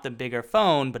 not the bigger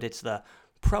phone, but it's the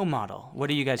Pro model. What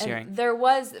are you guys hearing? And there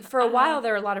was, for a while,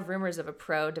 there were a lot of rumors of a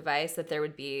Pro device, that there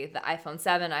would be the iPhone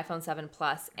 7, iPhone 7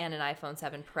 Plus, and an iPhone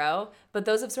 7 Pro. But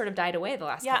those have sort of died away the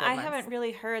last Yeah, couple of I months. haven't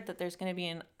really heard that there's going to be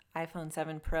an iPhone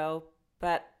 7 Pro,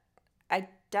 but I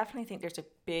definitely think there's a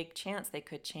big chance they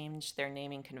could change their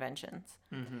naming conventions.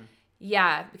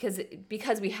 Yeah, because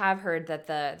we have heard that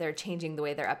they're changing the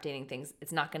way they're updating things.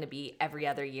 It's not going to be every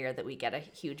other year that we get a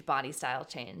huge body style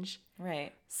change.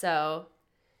 Right. So,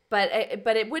 but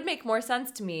it would make more sense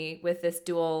to me with this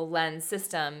dual lens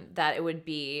system that it would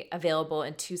be available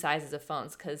in two sizes of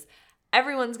phones, because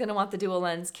everyone's going to want the dual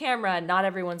lens camera. Not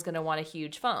everyone's going to want a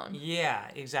huge phone. Yeah,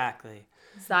 exactly.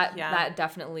 So that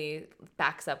definitely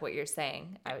backs up what you're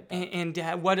saying, I would think.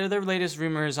 And what are the latest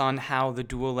rumors on how the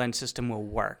dual lens system will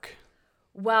work?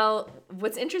 Well,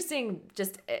 what's interesting,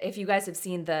 just if you guys have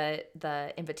seen the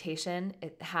invitation,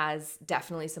 it has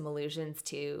definitely some allusions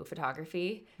to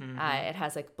photography. It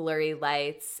has like blurry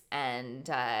lights and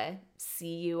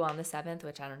see you on the 7th,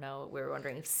 which I don't know. We were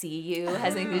wondering if see you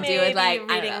has anything to do with like, I don't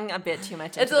know. reading a bit too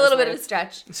much. It's into a little those bit of a words.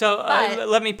 stretch. So But-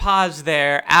 let me pause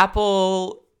there.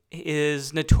 Apple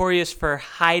is notorious for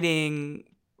hiding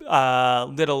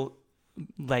little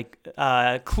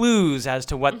clues as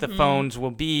to what the phones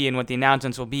will be and what the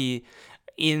announcements will be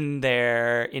in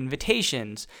their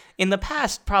invitations. In the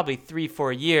past probably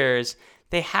 3-4 years,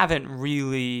 they haven't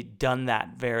really done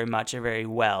that very much or very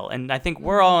well. And I think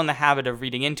we're all in the habit of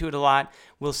reading into it a lot.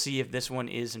 We'll see if this one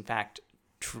is in fact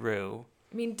true.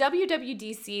 I mean,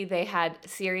 WWDC, they had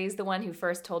Siri's the one who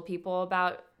first told people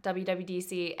about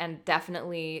WWDC, and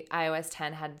definitely iOS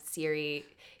 10 had Siri.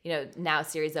 Now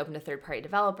Siri's open to third-party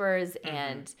developers,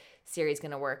 and Siri's going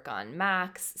to work on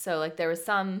Macs. So like there was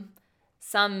some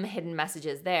hidden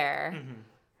messages there.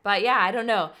 But yeah, I don't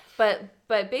know. But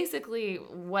basically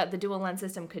what the dual lens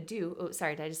system could do. Oh,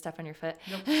 sorry, did I just step on your foot?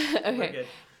 Nope. Okay.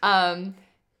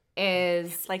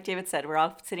 Is Like David said, we're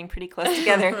all sitting pretty close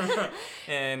together.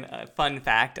 And fun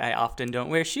fact, I often don't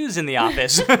wear shoes in the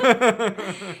office.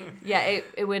 yeah,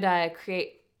 it would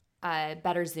create a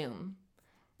better zoom.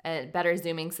 A better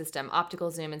zooming system, optical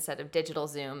zoom instead of digital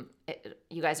zoom.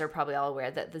 You guys are probably all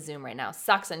aware that the zoom right now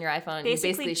sucks on your iPhone. Basically,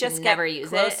 you basically just should get never use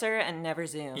closer and never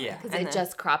zoom. Yeah. because And it then-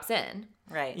 just crops in.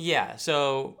 right. Yeah,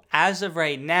 so as of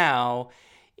right now,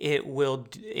 it will,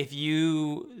 if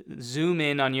you zoom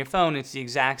in on your phone, it's the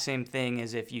exact same thing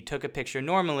as if you took a picture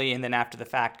normally and then after the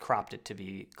fact cropped it to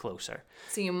be closer.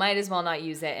 So you might as well not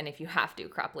use it, and if you have to,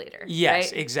 crop later.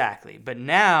 Yes, right? exactly. But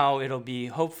now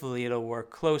hopefully it'll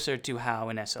work closer to how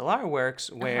an SLR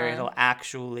works, where it'll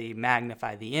actually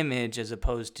magnify the image as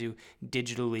opposed to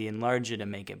digitally enlarge it and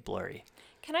make it blurry.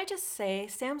 Can I just say,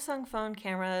 Samsung phone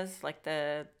cameras, like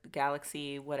the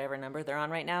Galaxy, whatever number they're on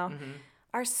right now,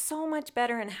 are so much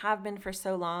better and have been for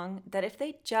so long that if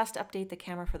they just update the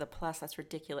camera for the Plus, that's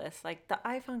ridiculous. Like, the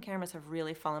iPhone cameras have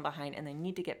really fallen behind, and they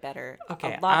need to get better,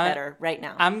 Okay, a lot better right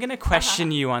now. I'm going to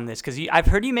question you on this because I've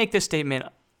heard you make this statement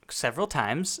several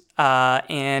times,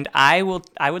 and I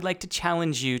would like to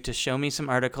challenge you to show me some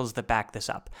articles that back this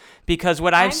up, because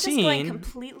what I've seen. I'm just going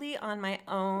completely on my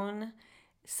own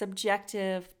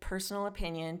subjective personal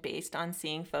opinion based on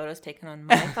seeing photos taken on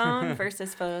my phone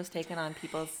versus photos taken on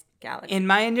people's Galaxy. And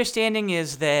my understanding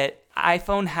is that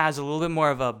iPhone has a little bit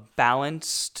more of a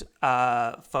balanced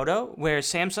photo, where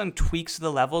Samsung tweaks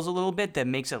the levels a little bit that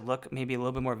makes it look maybe a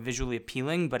little bit more visually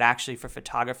appealing, but actually for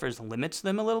photographers limits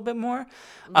them a little bit more.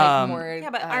 Like more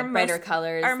brighter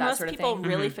colors, are that most sort of people thing.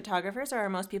 really photographers, or are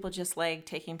most people just like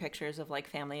taking pictures of like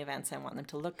family events and want them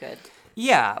to look good?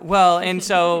 Yeah, well, and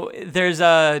so there's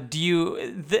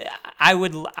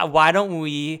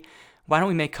why don't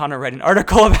we make Connor write an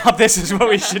article about this is what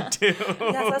we should do.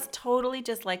 Yes, let's totally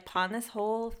just like pawn this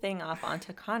whole thing off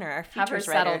onto Connor, our features Have her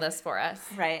settle writer. this for us.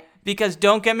 Right. Because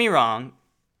don't get me wrong,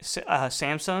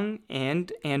 Samsung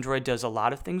and Android does a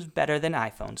lot of things better than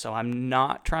iPhone. So I'm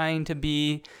not trying to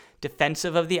be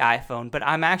defensive of the iPhone, but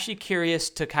I'm actually curious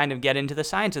to kind of get into the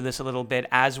science of this a little bit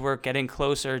as we're getting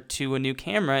closer to a new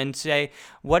camera and say,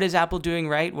 what is Apple doing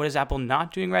right? What is Apple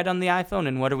not doing right on the iPhone?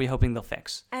 And what are we hoping they'll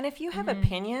fix? And if you have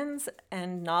opinions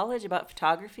and knowledge about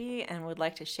photography and would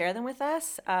like to share them with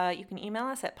us, you can email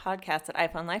us at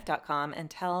podcast@iPhoneLife.com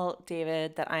and tell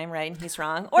David that I'm right and he's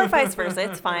wrong, or vice versa.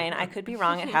 It's fine. I could be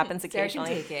wrong. It happens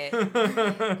occasionally. Sarah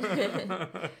can take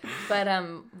it. But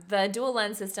the dual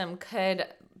lens system could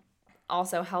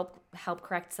also help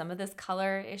correct some of this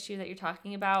color issue that you're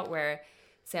talking about, where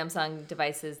Samsung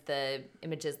devices, the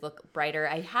images look brighter.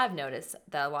 I have noticed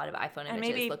that a lot of iPhone images And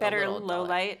maybe look better a little low duller.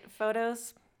 light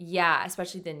photos. Yeah,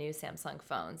 especially the new Samsung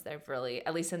phones. They've really,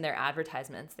 at least in their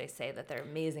advertisements, they say that they're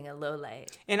amazing at low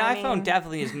light. And iPhone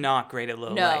definitely is not great at low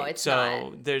light. No, it's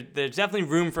so not. There's definitely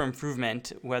room for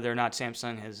improvement. Whether or not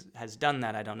Samsung has done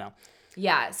that, I don't know.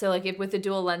 Yeah, so like if with the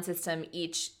dual lens system,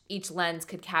 each lens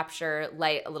could capture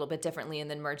light a little bit differently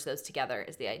and then merge those together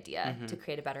is the idea to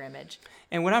create a better image.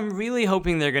 And what I'm really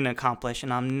hoping they're going to accomplish,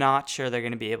 and I'm not sure they're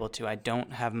going to be able to, I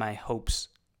don't have my hopes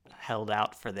held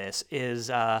out for this, is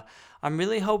I'm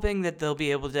really hoping that they'll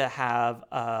be able to have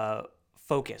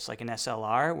focus, like an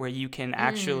SLR, where you can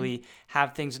actually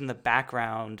have things in the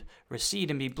background recede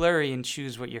and be blurry and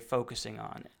choose what you're focusing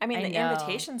on. I mean, I the know.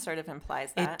 invitation sort of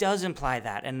implies that. It does imply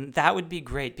that, and that would be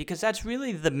great, because that's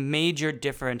really the major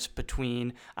difference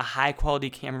between a high quality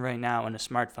camera right now and a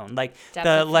smartphone. Like Depth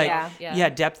of field, yeah,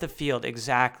 depth of field,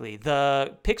 exactly.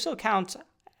 The pixel count's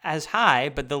as high,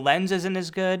 but the lens isn't as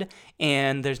good,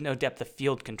 and there's no depth of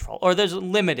field control, or there's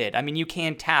limited. I mean, you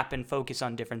can tap and focus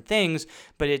on different things,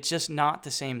 but it's just not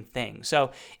the same thing. So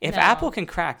if Apple can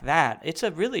crack that, it's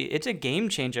a game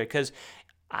changer, because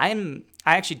I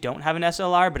actually don't have an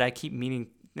SLR, but I keep meaning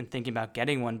and thinking about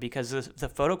getting one, because the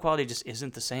photo quality just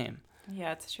isn't the same.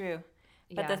 Yeah, it's true.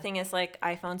 But Yeah. the thing is, like,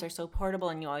 iPhones are so portable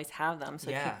and you always have them.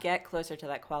 So if you get closer to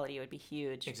that quality, it would be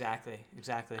huge. Exactly.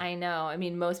 I know. I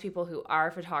mean, most people who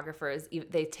are photographers,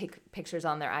 they take pictures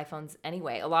on their iPhones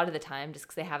anyway, a lot of the time, just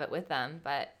because they have it with them.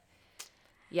 But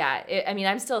yeah,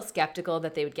 I'm still skeptical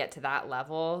that they would get to that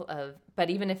level of, but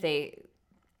even if it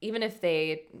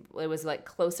was like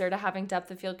closer to having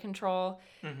depth of field control,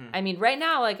 I mean, right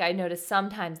now, like I notice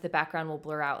sometimes the background will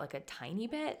blur out like a tiny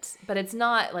bit, but it's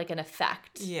not like an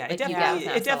effect. Yeah, like it you get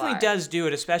with definitely an SLR. does do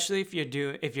it, especially if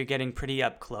you're getting pretty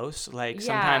up close. Like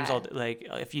sometimes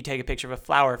if you take a picture of a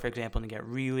flower, for example, and you get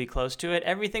really close to it,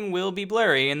 everything will be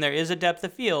blurry, and there is a depth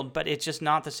of field, but it's just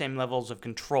not the same levels of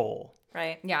control.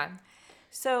 Right. Yeah.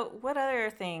 So what other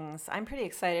things? I'm pretty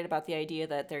excited about the idea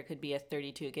that there could be a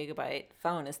 32 gigabyte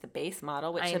phone as the base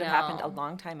model, which should have happened a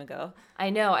long time ago. I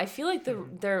know. I feel like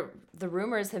the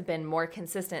rumors have been more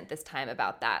consistent this time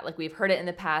about that. Like we've heard it in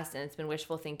the past and it's been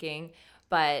wishful thinking,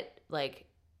 but like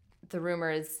the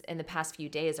rumors in the past few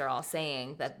days are all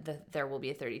saying that there will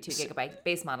be a 32 gigabyte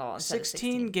base model instead of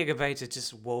 16 gigabytes is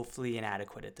just woefully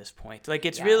inadequate at this point. Like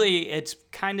it's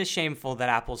kind of shameful that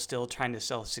Apple's still trying to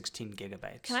sell 16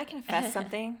 gigabytes. Can I confess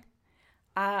something?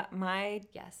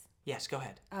 Yes, go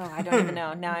ahead. Oh, I don't even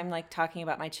know. Now I'm like talking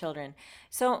about my children.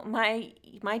 So my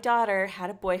daughter had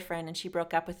a boyfriend and she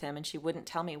broke up with him and she wouldn't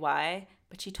tell me why,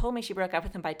 but she told me she broke up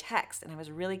with him by text, and I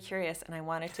was really curious and I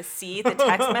wanted to see the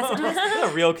text messages. This is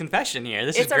a real confession here.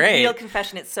 This is great. It's a real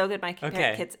confession. It's so good. My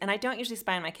Okay. kids, and I don't usually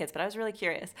spy on my kids, but I was really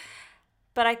curious.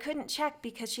 But I couldn't check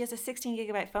because she has a 16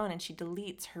 gigabyte phone and she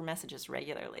deletes her messages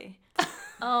regularly.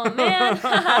 Oh man. So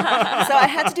I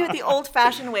had to do it the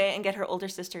old-fashioned way and get her older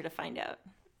sister to find out.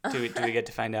 Do we get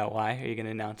to find out why? Are you going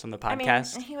to announce on the I mean,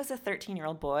 podcast? he was a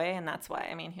 13-year-old boy, and that's why.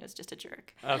 I mean, he was just a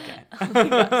jerk. Okay. Oh my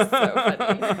gosh, so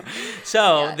funny.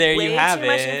 So Yeah. there Way you have too it.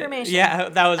 much information. Yeah,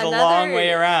 that was a long Another-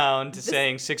 way around to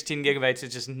saying 16 gigabytes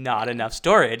is just not enough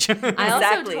storage. I also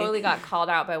Exactly. totally got called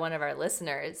out by one of our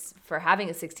listeners for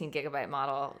having a 16 gigabyte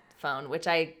model phone, which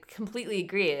I completely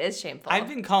agree. It is shameful. I've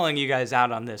been calling you guys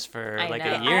out on this for I like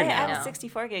know. a year I now. have a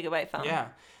 64-gigabyte phone. Yeah.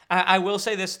 I will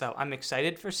say this, though. I'm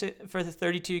excited for the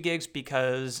 32 gigs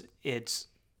because it's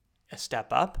a step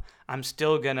up. I'm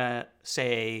still going to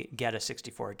say get a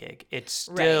 64 gig. It's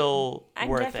still I'm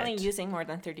worth definitely it. using more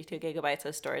than 32 gigabytes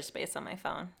of storage space on my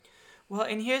phone. Well,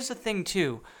 and here's the thing,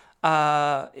 too.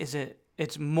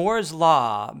 It's Moore's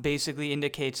law basically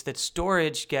indicates that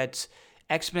storage gets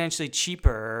exponentially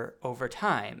cheaper over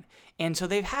time. And so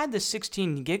they've had the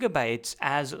 16 gigabytes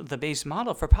as the base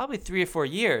model for probably 3 or 4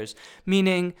 years,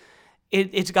 meaning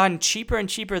it's gotten cheaper and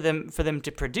cheaper for them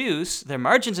to produce. Their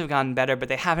margins have gotten better, but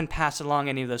they haven't passed along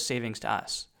any of those savings to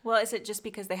us. Well, is it just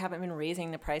because they haven't been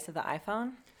raising the price of the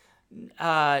iPhone?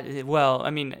 Well, I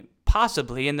mean,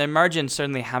 possibly, and their margins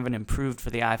certainly haven't improved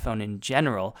for the iPhone in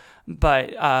general.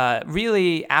 But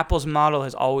really, Apple's model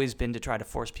has always been to try to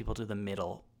force people to the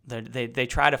middle. They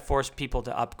try to force people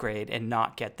to upgrade and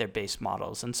not get their base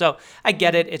models. And so I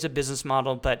get it. It's a business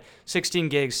model, but 16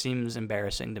 gigs seems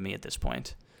embarrassing to me at this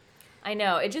point. I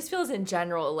know. It just feels in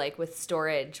general like with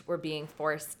storage, we're being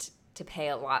forced to pay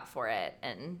a lot for it.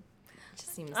 And it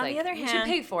just seems On like the other you should hand-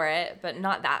 pay for it, but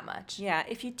not that much. Yeah,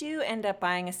 if you do end up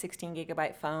buying a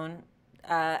 16-gigabyte phone,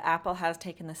 Apple has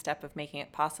taken the step of making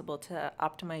it possible to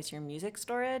optimize your music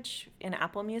storage in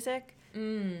Apple Music.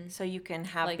 So you can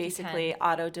have Like you basically can.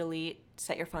 auto-delete,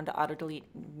 set your phone to auto-delete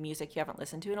music you haven't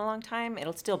listened to in a long time.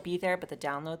 It'll still be there, but the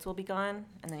downloads will be gone.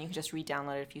 And then you can just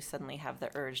re-download it if you suddenly have the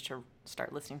urge to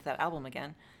start listening to that album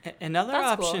again. Another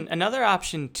That's cool.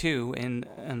 option too,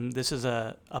 and this is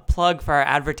a plug for our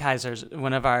advertisers,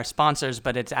 one of our sponsors,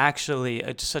 but it's actually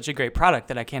such a great product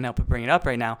that I can't help but bring it up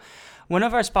right now. One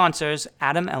of our sponsors,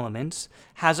 Atom Elements,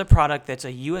 has a product that's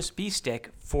a USB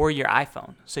stick for your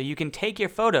iPhone. So you can take your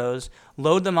photos,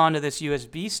 load them onto this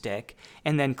USB stick,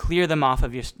 and then clear them off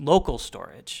of your local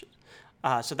storage.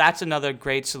 So that's another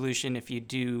great solution if you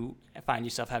do find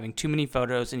yourself having too many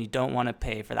photos and you don't want to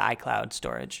pay for the iCloud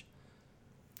storage.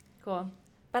 Cool.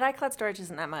 But iCloud storage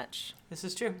isn't that much. This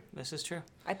is true.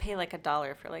 I pay like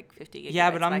 $1 for like 50 gigabytes.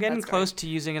 Yeah, but of I'm iCloud getting storage. close to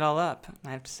using it all up,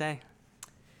 I have to say.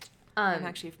 I'm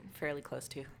actually fairly close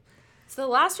to. So the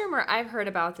last rumor I've heard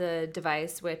about the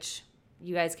device, which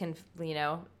you guys can,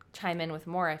 chime in with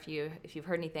more if you've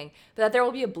heard anything, but that there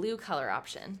will be a blue color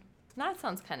option. And that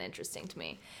sounds kind of interesting to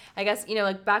me. I guess,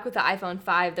 like back with the iPhone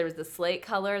 5, there was the slate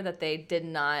color that they did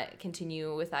not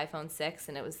continue with iPhone 6,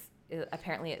 and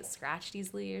apparently it scratched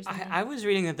easily or something. I was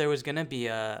reading that there was going to be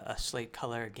a slate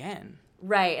color again.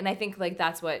 Right, and I think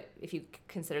that's what, if you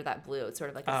consider that blue, it's sort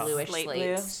of like a bluish Slate slate.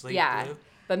 blue? Slate yeah. blue.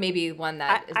 But maybe one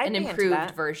that is I'd an be into improved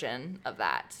that. version of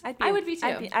that. I would be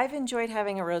too. I've enjoyed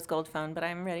having a rose gold phone, but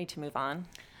I'm ready to move on.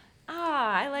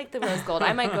 I like the rose gold.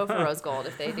 I might go for rose gold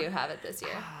if they do have it this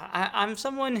year. I'm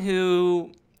someone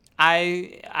who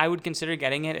I would consider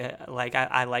getting it.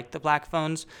 I like the black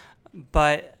phones,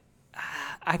 but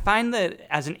I find that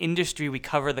as an industry we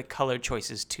cover the color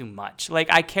choices too much.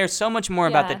 Like I care so much more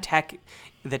about the Yeah. tech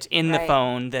that's in the Right.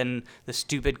 phone than the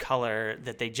stupid color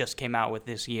that they just came out with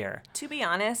this year. To be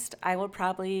honest, I will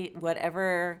probably,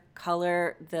 whatever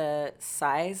color the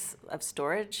size of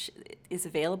storage is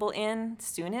available in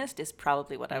soonest is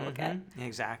probably what I will get.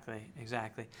 Exactly.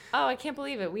 Oh, I can't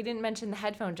believe it. We didn't mention the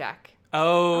headphone jack.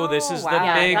 Oh, this is wow. the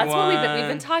Yeah, big that's one. what we've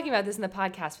been talking about this in the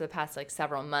podcast for the past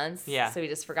several months. Yeah. So we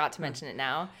just forgot to mention it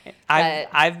now.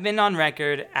 I've been on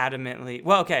record adamantly.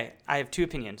 Well, okay, I have two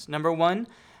opinions. Number one,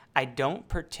 I don't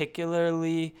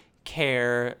particularly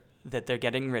care that they're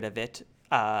getting rid of it.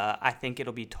 I think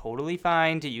it'll be totally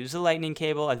fine to use the lightning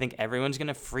cable. I think everyone's going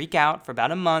to freak out for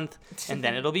about a month, and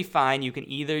then it'll be fine. You can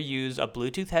either use a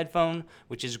Bluetooth headphone,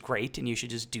 which is great, and you should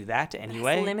just do that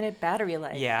anyway. It's limited battery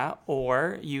life. Yeah,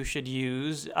 or you should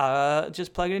use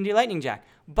just plug it into your lightning jack.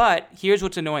 But here's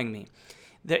what's annoying me.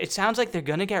 It sounds like they're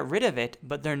going to get rid of it,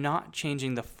 but they're not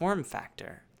changing the form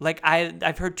factor. Like,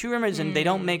 I've heard two rumors, and they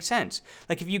don't make sense.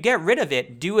 Like, if you get rid of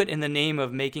it, do it in the name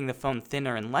of making the phone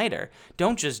thinner and lighter.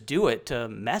 Don't just do it to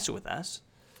mess with us.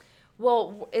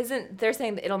 Well, they're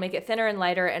saying that it'll make it thinner and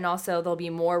lighter, and also there'll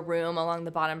be more room along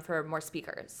the bottom for more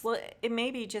speakers. Well, it may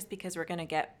be just because we're going to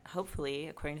get, hopefully,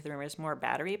 according to the rumors, more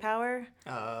battery power.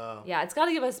 Oh. Yeah, it's got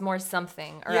to give us more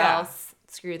something, or Yeah. else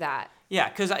screw that. Yeah,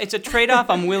 because it's a trade-off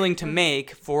I'm willing to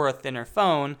make for a thinner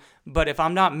phone, but if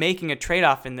I'm not making a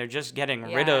trade-off and they're just getting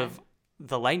rid Yeah. of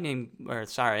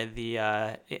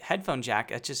the headphone jack,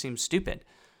 that just seems stupid.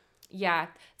 Yeah,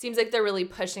 seems like they're really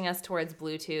pushing us towards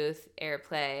Bluetooth,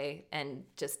 AirPlay, and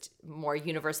just more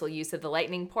universal use of the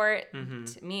Lightning port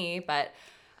to me. But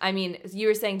I mean, you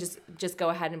were saying just go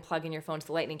ahead and plug in your phone to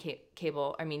the Lightning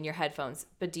cable. I mean, your headphones.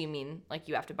 But do you mean like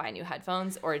you have to buy new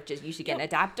headphones, or just you should get an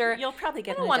adapter? You'll probably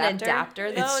get I an don't adapter. want an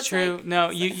adapter though. It's true. Like, No,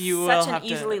 you will such have an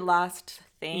to. easily lost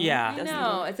thing. Yeah. I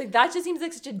know. It's like that just seems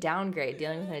like such a downgrade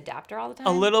dealing with an adapter all the time.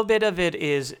 A little bit of it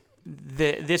is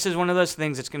this is one of those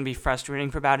things that's going to be frustrating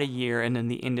for about a year, and then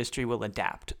the industry will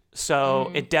adapt.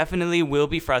 So it definitely will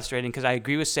be frustrating because I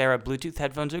agree with Sarah. Bluetooth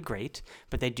headphones are great,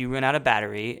 but they do run out of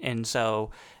battery, and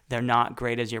so they're not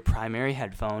great as your primary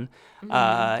headphone.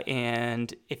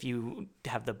 And if you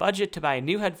have the budget to buy a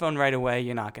new headphone right away,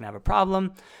 you're not going to have a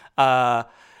problem.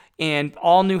 And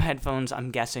all new headphones,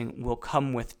 I'm guessing, will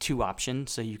come with 2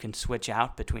 options, so you can switch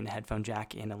out between a headphone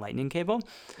jack and a lightning cable,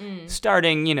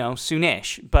 starting,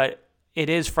 soonish. But it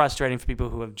is frustrating for people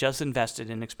who have just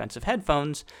invested in expensive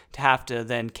headphones to have to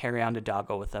then carry on to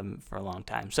doggle with them for a long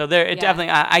time. So definitely,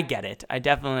 I get it.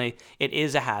 It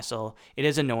is a hassle. It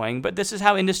is annoying, but this is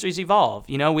how industries evolve.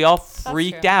 We all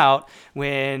freaked out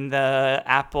when the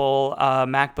Apple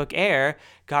MacBook Air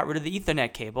got rid of the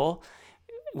Ethernet cable.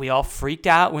 We all freaked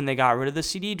out when they got rid of the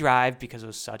CD drive because it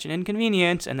was such an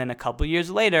inconvenience, and then a couple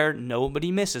years later, nobody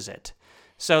misses it.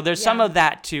 So there's some of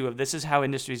that, too, of this is how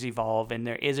industries evolve, and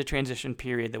there is a transition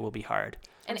period that will be hard.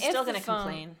 And I'm still going to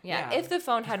complain. Yeah, if the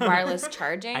phone had wireless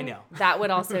charging, I know. That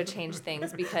would also change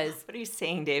things because... What are you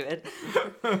saying, David?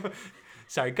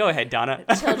 Sorry, go ahead, Donna.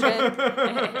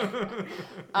 Children...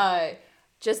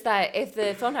 just that if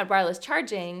the phone had wireless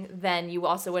charging, then you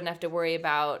also wouldn't have to worry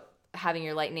about having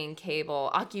your lightning cable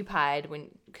occupied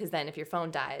because then if your phone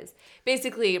dies.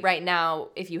 Basically, right now,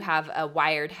 if you have a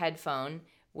wired headphone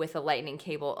with a lightning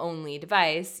cable only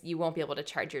device, you won't be able to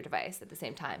charge your device at the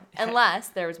same time unless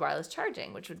there was wireless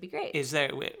charging, which would be great.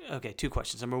 Okay, 2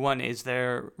 questions. Number 1, is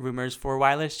there rumors for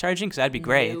wireless charging? Because that'd be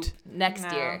great. Nope. Next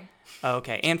year.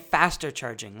 Okay, and faster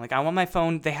charging. Like, I want my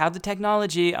phone, they have the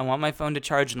technology, I want my phone to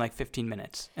charge in like 15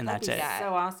 minutes, and that's it.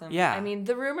 So awesome. Yeah. I mean,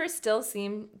 the rumors still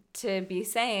seem to be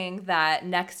saying that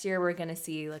next year we're going to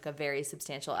see like a very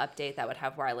substantial update that would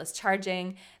have wireless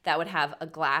charging, that would have a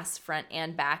glass front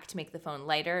and back to make the phone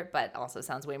lighter, but also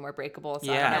sounds way more breakable,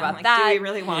 so I don't know about that. Do we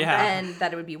really want that? And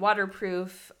that it would be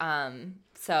waterproof.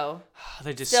 So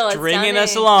they're just stringing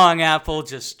us along, Apple,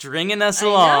 just stringing us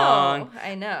along.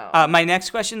 I know. My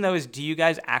next question, though, is do you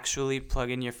guys actually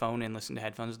plug in your phone and listen to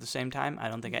headphones at the same time? I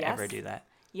don't think I ever do that.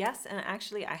 Yes, and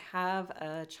actually I have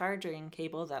a charging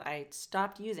cable that I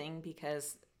stopped using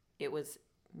because it was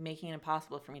making it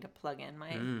impossible for me to plug in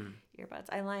my earbuds.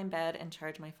 I lie in bed and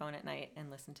charge my phone at night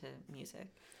and listen to music.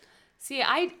 See,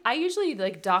 I usually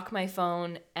like dock my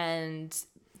phone and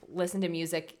listen to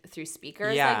music through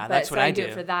speakers. Yeah, that's what I do. I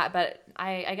do it for that, but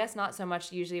I guess not so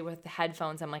much usually with the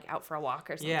headphones. I'm like out for a walk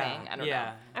or something. Yeah, I don't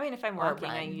know. I mean, if I'm walking,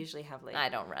 I usually have like I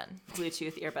don't run.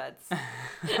 Bluetooth earbuds.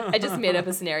 I just made up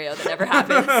a scenario that never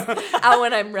happens. Out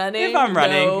when I'm running. If I'm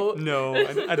running, no,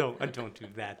 I don't do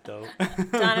that though.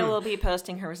 Donna will be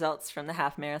posting her results from the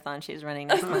half marathon she's running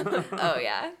next month. Oh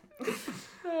yeah.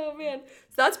 Oh man.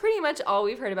 So that's pretty much all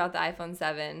we've heard about the iPhone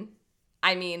 7.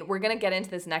 I mean, we're going to get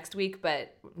into this next week,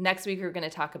 but next week we're going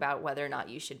to talk about whether or not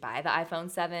you should buy the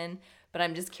iPhone 7. But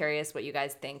I'm just curious what you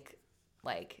guys think,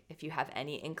 like if you have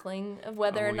any inkling of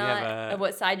whether or not, of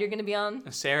what side you're going to be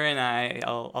on. Sarah and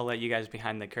I'll let you guys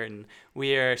behind the curtain.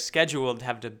 We are scheduled to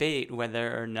have debate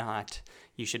whether or not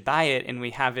you should buy it, and we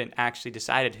haven't actually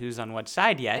decided who's on what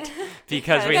side yet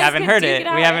because we haven't heard it.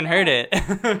 We haven't heard it.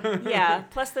 Yeah.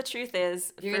 Plus, the truth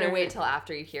is, you're going to wait till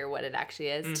after you hear what it actually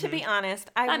is. Mm-hmm. To be honest,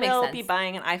 I will be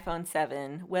buying an iPhone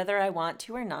 7, whether I want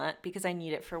to or not, because I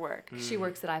need it for work. She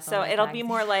works at iPhone. So it'll be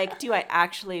more like, do I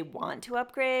actually want to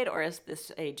upgrade, or is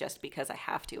this a just because I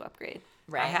have to upgrade?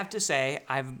 Right. I have to say,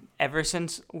 I've ever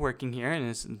since working here, and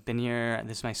it's been here,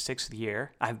 this is my 6th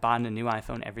year, I've bought a new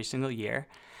iPhone every single year.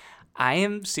 I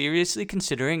am seriously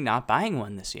considering not buying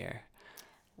one this year.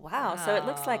 Wow. So it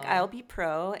looks like I'll be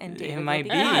pro and David it might be,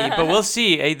 but we'll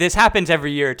see. This happens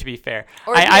every year, to be fair.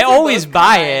 I always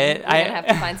buy it. We're going to have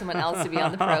to find someone else to be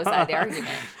on the pro side of the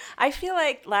argument. I feel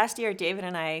like last year David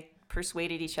and I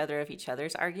persuaded each other of each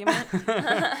other's argument.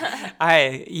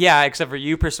 Except for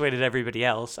you persuaded everybody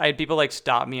else. I had people like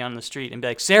stop me on the street and be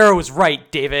like, Sarah was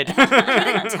right, David. You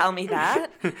didn't tell me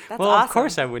that. That's well, awesome. Of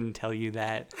course I wouldn't tell you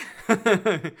that.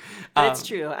 But it's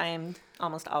true. I am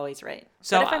almost always right.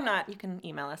 So but if I'm not, you can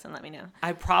email us and let me know.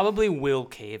 I probably will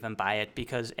cave and buy it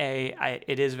because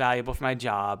it is valuable for my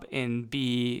job, and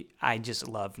B, I just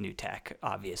love new tech.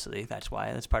 Obviously, that's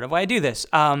part of why I do this.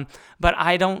 But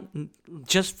I don't,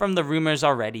 just from the rumors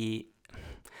already,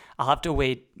 I'll have to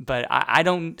wait. But I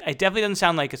don't. It definitely doesn't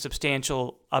sound like a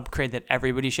substantial upgrade that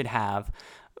everybody should have.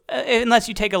 Unless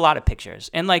you take a lot of pictures,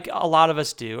 and like a lot of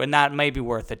us do, and that may be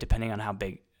worth it depending on how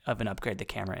big of an upgrade the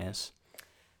camera is.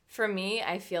 For me,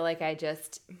 I feel like I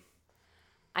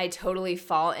totally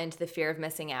fall into the fear of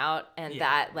missing out, and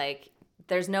that like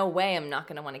there's no way I'm not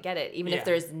going to want to get it, even if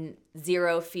there's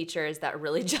zero features that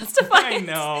really justify it. I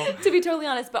know. To be totally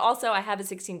honest, but also I have a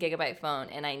 16 gigabyte phone,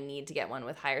 and I need to get one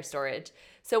with higher storage.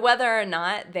 So whether or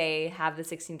not they have the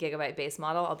 16 gigabyte base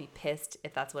model, I'll be pissed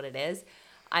if that's what it is.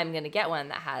 I'm going to get one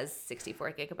that has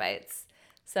 64 gigabytes.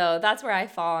 So that's where I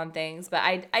fall on things. But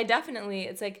I definitely,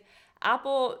 it's like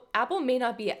Apple may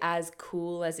not be as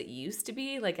cool as it used to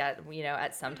be, like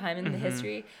at some time in the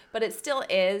history, but it still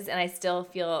is. And I still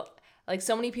feel like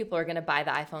so many people are going to buy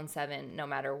the iPhone 7 no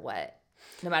matter what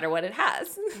it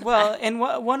has. Well, and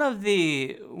one of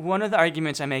the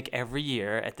arguments I make every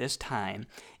year at this time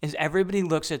is everybody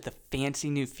looks at the fancy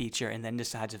new feature and then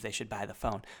decides if they should buy the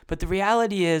phone. But the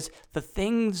reality is the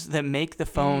things that make the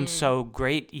phone so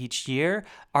great each year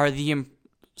are the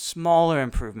smaller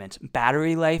improvements.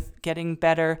 Battery life getting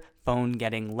better, phone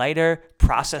getting lighter,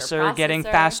 processor getting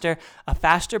faster. A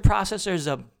faster processor is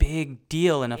a big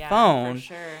deal in a phone. For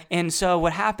sure. And so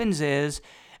what happens is,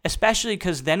 especially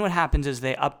because then what happens is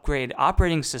they upgrade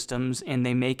operating systems and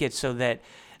they make it so that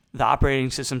the operating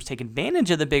systems take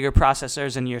advantage of the bigger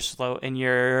processors, and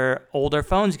your older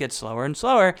phones get slower and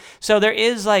slower. So there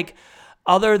is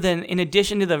in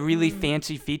addition to the really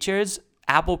fancy features,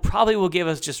 Apple probably will give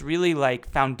us just really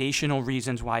foundational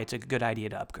reasons why it's a good idea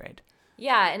to upgrade.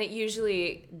 Yeah, and it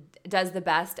usually does the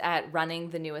best at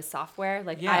running the newest software.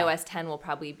 iOS 10 will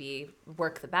probably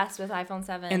work the best with iPhone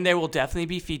 7. And there will definitely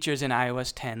be features in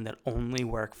iOS 10 that only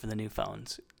work for the new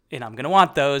phones. And I'm going to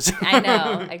want those. I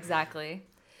know, exactly.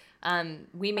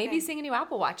 We may be seeing a new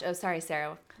Apple Watch. Oh, sorry,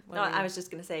 Sarah. I was just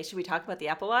going to say, should we talk about the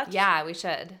Apple Watch? Yeah, we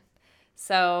should.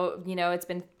 So, it's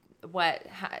been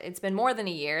it's been more than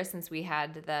a year since we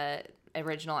had the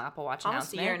original Apple Watch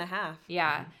Almost announcement. A year and a half.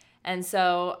 Yeah. And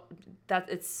so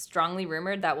it's strongly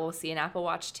rumored that we'll see an Apple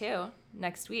Watch 2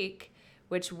 next week,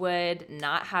 which would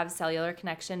not have cellular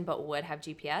connection but would have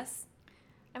GPS.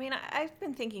 I mean, I've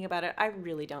been thinking about it. I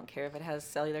really don't care if it has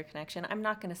cellular connection. I'm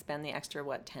not going to spend the extra,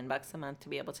 $10 a month to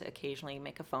be able to occasionally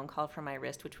make a phone call from my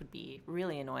wrist, which would be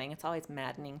really annoying. It's always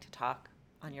maddening to talk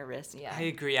on your wrist. Yeah. I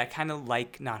agree. I kind of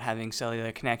like not having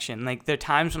cellular connection. There are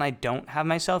times when I don't have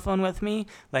my cell phone with me,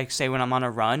 say when I'm on a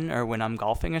run or when I'm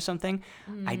golfing or something.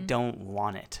 I don't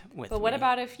want it with me. But what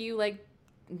about if you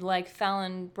fell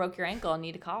and broke your ankle and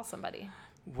need to call somebody?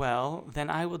 Well, then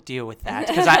I will deal with that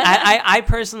because I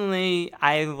personally,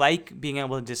 I like being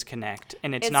able to disconnect,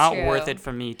 and it's not true. worth it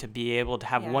for me to be able to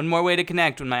have one more way to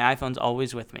connect when my iPhone's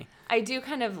always with me. I do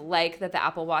kind of like that the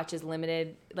Apple Watch is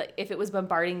limited. If it was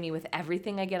bombarding me with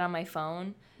everything I get on my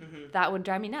phone, that would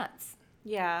drive me nuts.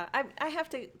 Yeah, I have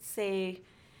to say,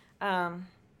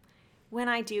 when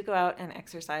I do go out and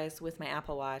exercise with my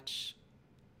Apple Watch,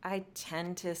 I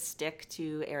tend to stick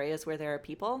to areas where there are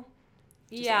people.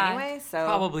 Anyway, so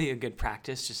probably a good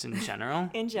practice just in general.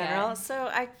 Yeah. So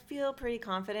I feel pretty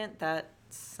confident that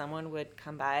someone would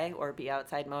come by or be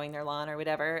outside mowing their lawn or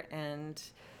whatever and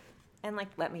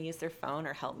let me use their phone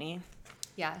or help me.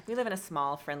 Yeah. We live in a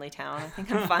small, friendly town. I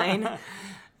think I'm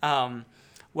fine.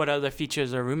 What other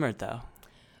features are rumored though?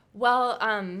 Well,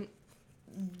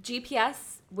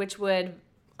 GPS, which would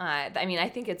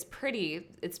I think it's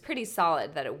pretty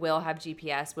solid that it will have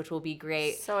GPS, which will be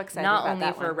great. So excited not about only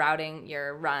that for one. Routing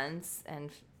your runs and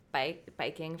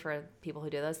biking for people who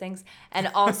do those things,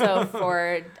 and also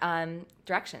for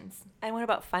directions. And what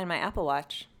about Find My Apple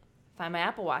Watch? Find My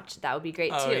Apple Watch. That would be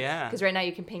great too. Yeah. Because right now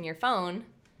you can ping your phone,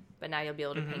 but now you'll be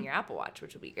able to ping your Apple Watch,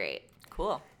 which would be great.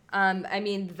 Cool.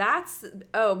 Maybe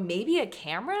a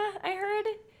camera, I heard.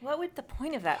 What would the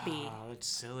point of that be? Oh, it's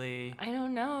silly. I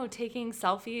don't know. Taking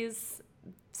selfies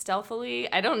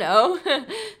stealthily. I don't know.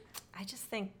 I just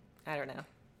think, I don't know.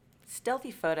 Stealthy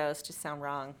photos just sound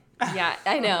wrong. Yeah,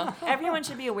 I know. Everyone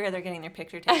should be aware they're getting their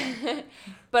picture taken.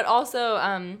 But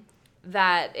also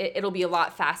that it'll be a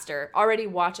lot faster. Already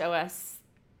watch OS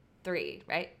 3,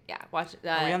 right? Yeah. Watch.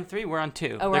 Are we on 3? We're on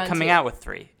 2. Oh, we're They're on coming 2. out with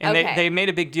 3. And Okay. they made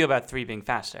a big deal about 3 being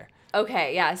faster.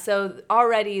 Okay, yeah. So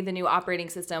already the new operating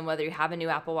system, whether you have a new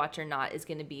Apple Watch or not, is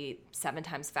going to be 7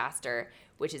 times faster,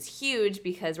 which is huge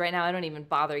because right now I don't even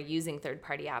bother using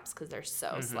third-party apps because they're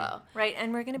so slow. Right,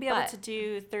 and we're going to be able But- to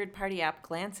do third-party app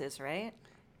glances, right?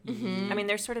 I mean,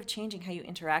 they're sort of changing how you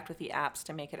interact with the apps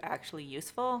to make it actually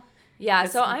useful. Yeah,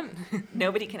 so I'm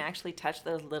Nobody can actually touch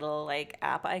those little like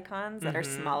app icons that are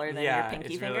smaller than your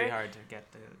pinky it's finger. really hard to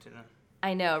get to them.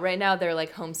 I know right now their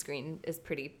like home screen is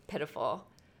pretty pitiful.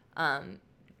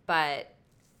 But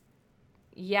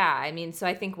yeah, I mean, so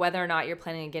I think whether or not you're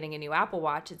planning on getting a new Apple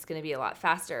Watch, it's going to be a lot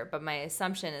faster. But my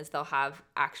assumption is they'll have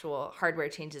actual hardware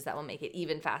changes that will make it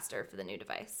even faster for the new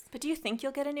device. But do you think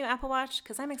you'll get a new Apple Watch?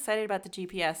 Because I'm excited about the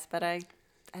GPS, but I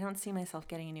don't see myself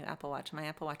getting a new Apple Watch. My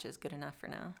Apple Watch is good enough for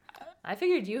now. I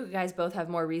figured you guys both have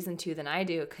more reason to than I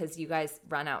do because you guys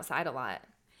run outside a lot.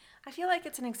 I feel like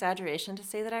it's an exaggeration to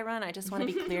say that I run. I just want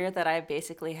to be clear that I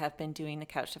basically have been doing the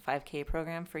Couch to 5K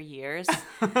program for years.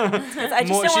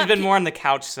 She's been more on the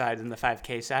couch side than the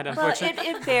 5K side, Well, unfortunately.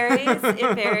 it varies.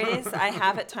 It varies. I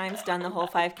have at times done the whole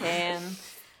 5K. And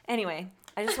anyway,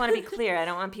 I just want to be clear. I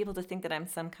don't want people to think that I'm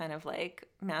some kind of like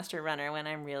master runner when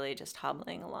I'm really just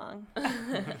hobbling along.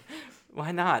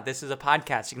 Why not? This is a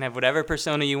podcast. You can have whatever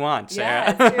persona you want,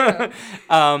 Sarah. Yeah, it's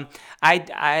true.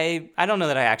 I don't know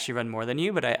that I actually run more than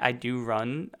you, but I do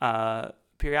run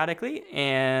periodically,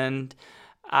 and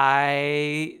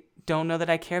I don't know that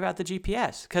I care about the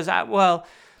GPS because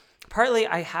partly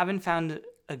I haven't found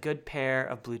a good pair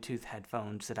of Bluetooth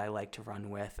headphones that I like to run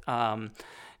with.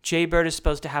 Jaybird is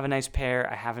supposed to have a nice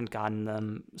pair. I haven't gotten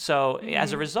them, so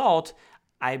as a result,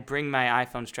 I bring my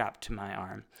iPhone strapped to my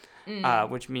arm.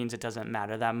 Which means it doesn't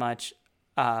matter that much.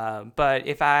 But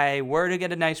if I were to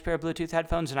get a nice pair of Bluetooth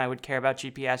headphones, then I would care about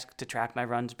GPS to track my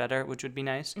runs better, which would be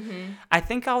nice. I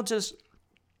think I'll just,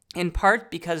 in part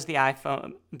because the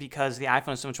iPhone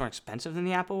is so much more expensive than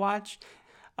the Apple Watch,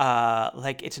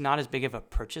 it's not as big of a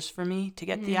purchase for me to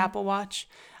get the Apple Watch.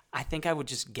 I think I would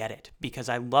just get it because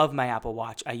I love my Apple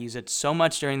Watch. I use it so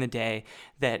much during the day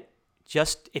that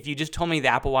if you just told me the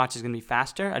Apple Watch is going to be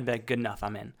faster, I'd be like, good enough,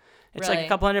 I'm in. It's like a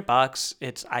couple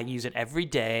 $100. I use it every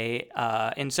day.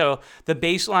 And so the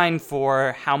baseline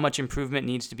for how much improvement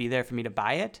needs to be there for me to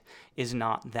buy it is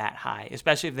not that high,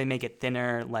 especially if they make it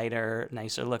thinner, lighter,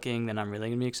 nicer looking, then I'm really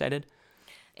going to be excited.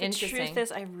 The truth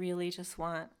is I really just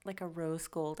want like a rose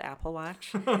gold Apple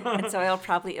Watch. And so I'll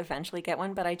probably eventually get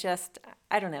one, but I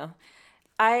don't know.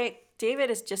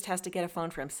 David just has to get a phone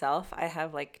for himself. I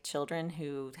have like children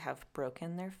who have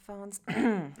broken their phones.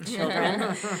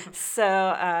 Children. So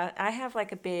I have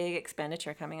like a big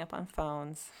expenditure coming up on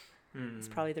phones. It's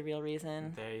probably the real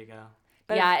reason. There you go.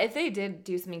 But yeah, if they did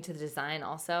do something to the design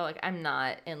also, like I'm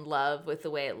not in love with the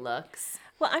way it looks.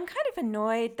 Well, I'm kind of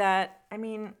annoyed that, I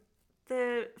mean,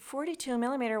 the 42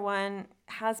 millimeter one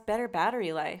has better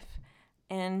battery life.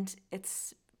 And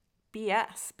it's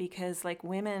BS because like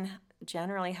women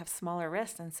generally have smaller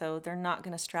wrists, and so they're not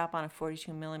going to strap on a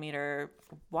 42 millimeter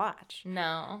watch.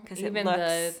 No, because even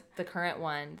the current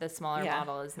one, the smaller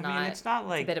model is not. I mean, it's not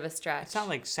like it's a bit of a stretch. It's not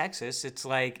like sexist. It's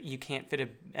like you can't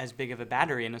fit as big of a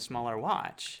battery in a smaller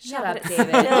watch. Shut up,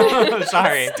 David. Oh,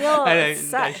 sorry, Still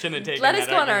I shouldn't have taken. Let us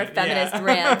go on our feminist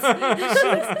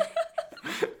rant.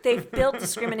 They've built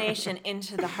discrimination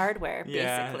into the hardware,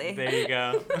 basically. Yeah, there you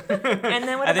go. And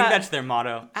then I think that's their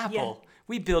motto. Apple. Yeah.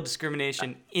 We build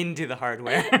discrimination into the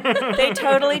hardware. They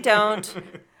totally don't.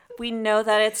 We know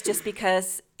that it's just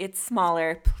because it's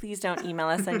smaller. Please don't email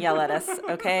us and yell at us,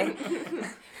 okay?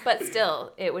 But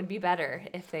still, it would be better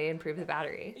if they improve the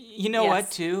battery. You know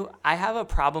what, too? I have a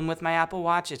problem with my Apple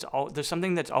Watch. There's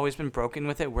something that's always been broken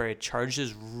with it where it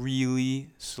charges really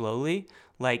slowly.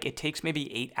 Like, it takes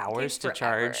maybe 8 hours to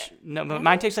charge. No, but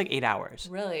mine takes like 8 hours.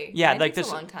 Really? Yeah, mine like takes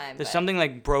a long time. There's something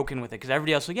like broken with it because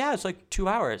everybody else is like, it's like 2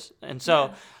 hours. And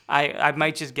so I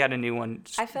might just get a new one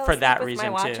for that reason,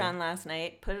 too. I fell asleep with my watch on last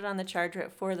night, put it on the charger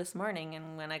at 4 this morning,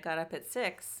 and when I got up at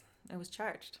 6, it was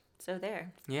charged. So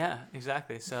there. Yeah,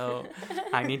 exactly. So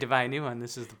I need to buy a new one.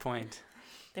 This is the point.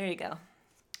 There you go.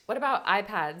 What about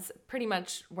iPads? Pretty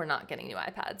much we're not getting new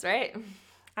iPads, right?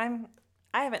 I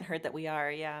haven't heard that we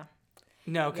are, yeah.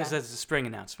 No, because that's the spring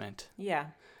announcement. Yeah.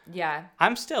 Yeah.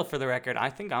 I'm still, for the record, I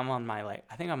think I'm on the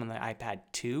iPad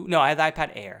 2. No, I have the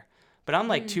iPad Air. But I'm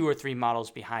like 2 or 3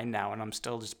 models behind now, and I'm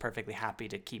still just perfectly happy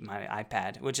to keep my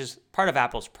iPad, which is part of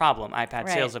Apple's problem. iPad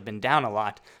sales have been down a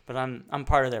lot, but I'm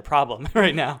part of their problem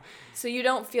right now. So you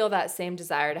don't feel that same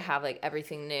desire to have like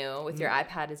everything new with your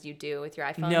iPad as you do with your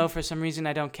iPhone? No, for some reason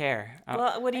I don't care.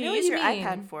 Well, what do you use your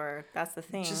iPad for? That's the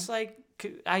thing. Just like,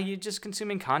 are you just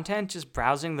consuming content, just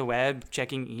browsing the web,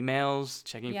 checking emails,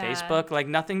 checking Facebook? Like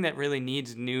nothing that really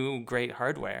needs new, great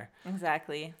hardware.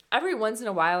 Exactly. Every once in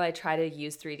a while, I try to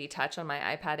use 3D Touch on my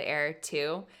iPad Air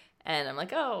too. And I'm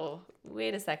like, oh,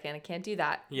 wait a second, I can't do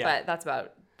that. Yeah. But that's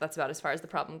about as far as the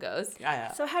problem goes.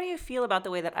 Yeah. So how do you feel about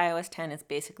the way that iOS 10 is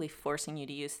basically forcing you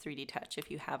to use 3D Touch if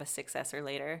you have a 6S or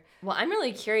later? Well, I'm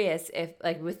really curious if,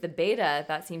 like, with the beta,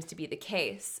 that seems to be the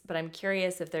case. But I'm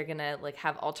curious if they're going to, like,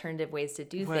 have alternative ways to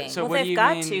do things. So Well, what do they've you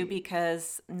got mean- to,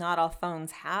 because not all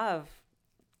phones have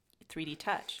 3D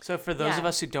Touch. So for those of Yeah.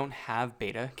 us who don't have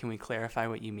beta, can we clarify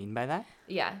what you mean by that?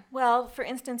 Yeah. Well, for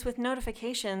instance, with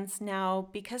notifications now,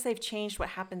 because they've changed what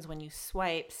happens when you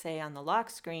swipe, say on the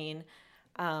lock screen,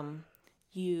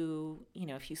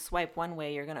 if you swipe one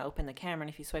way, you're going to open the camera, and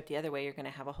if you swipe the other way, you're going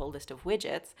to have a whole list of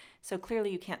widgets. So clearly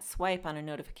you can't swipe on a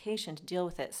notification to deal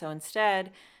with it. So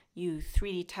instead, you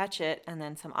 3D touch it, and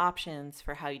then some options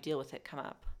for how you deal with it come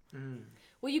up.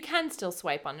 Well, you can still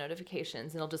swipe on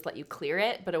notifications, and it'll just let you clear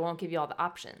it, but it won't give you all the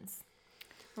options.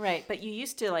 Right, but you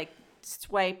used to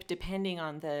swipe depending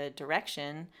on the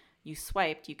direction you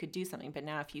swiped, you could do something. But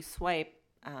now if you swipe,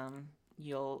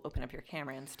 you'll open up your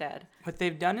camera instead. What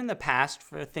they've done in the past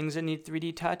for things that need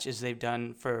 3D touch is they've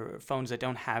done for phones that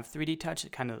don't have 3D touch,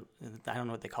 it kind of, I don't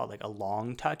know what they call it, like a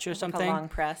long touch or something. Like a long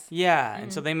press. Yeah,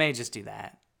 and so they may just do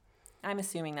that. I'm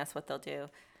assuming that's what they'll do.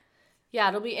 Yeah,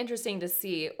 it'll be interesting to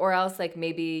see. Or else, like,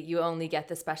 maybe you only get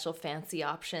the special fancy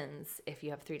options if you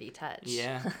have 3D touch.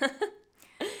 Yeah.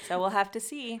 So we'll have to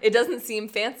see. It doesn't seem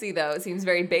fancy, though. It seems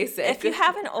very basic. If you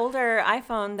have an older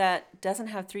iPhone that doesn't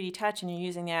have 3D Touch and you're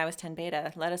using the iOS 10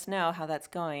 beta, let us know how that's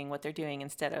going, what they're doing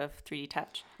instead of 3D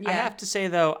Touch. I have to say,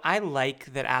 though, I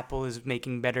like that Apple is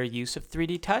making better use of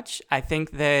 3D Touch. I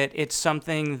think that it's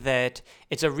something that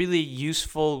it's a really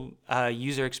useful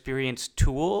user experience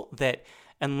tool that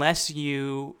unless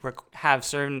you have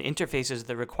certain interfaces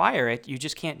that require it, you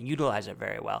just can't utilize it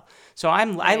very well. So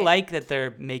I like that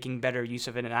they're making better use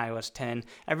of it in iOS 10.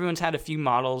 Everyone's had a few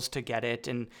models to get it,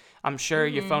 and I'm sure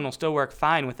your phone will still work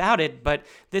fine without it, but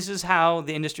this is how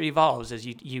the industry evolves, as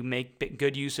you make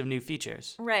good use of new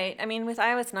features. Right. I mean, with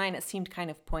iOS 9, it seemed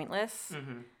kind of pointless,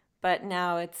 but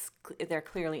now they're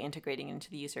clearly integrating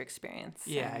into the user experience.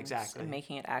 Yeah, exactly. And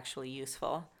making it actually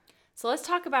useful. So let's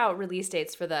talk about release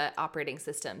dates for the operating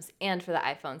systems and for the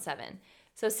iPhone 7.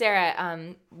 So Sarah,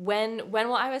 when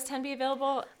will iOS 10 be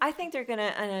available? I think they're going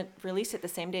to release it the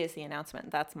same day as the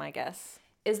announcement. That's my guess.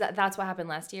 Is that's what happened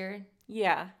last year?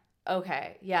 Yeah.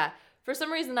 Okay, yeah. For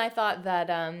some reason, I thought that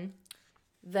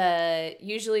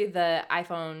usually the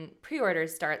iPhone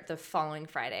pre-orders start the following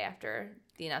Friday after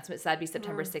the announcement. So that'd be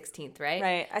September 16th, right?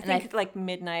 Right. I think like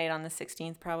midnight on the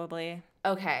 16th probably.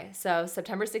 Okay, so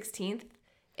September 16th.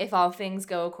 If all things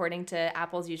go according to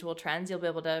Apple's usual trends, you'll be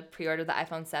able to pre-order the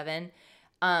iPhone 7.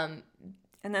 And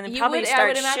then they You probably would- I start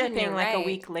would imagine shipping you're like a right.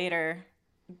 week later.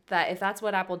 That if that's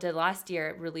what Apple did last year,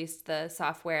 it released the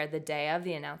software the day of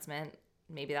the announcement.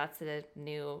 Maybe that's a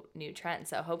new trend.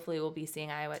 So hopefully we'll be seeing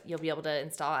iOS. You'll be able to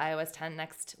install iOS 10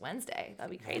 next Wednesday.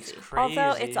 That'd be crazy.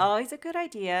 Although it's always a good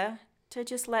idea to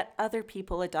just let other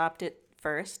people adopt it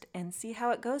first and see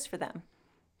how it goes for them.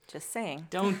 Just saying.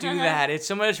 Don't do that. It's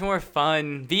so much more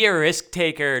fun. Be a risk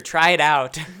taker. Try it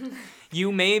out.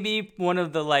 You may be one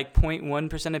of the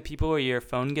 0.1% of people where your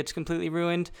phone gets completely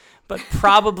ruined, but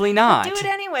probably not. Do it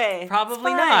anyway.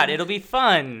 Probably It's not. fine. It'll be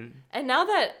fun. And now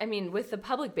that, with the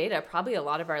public beta, probably a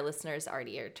lot of our listeners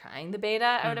already are trying the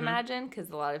beta, I would imagine, because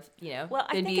a lot of, Well,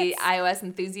 I they'd think be it's- iOS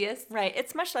enthusiasts. Right.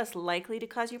 It's much less likely to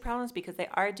cause you problems because they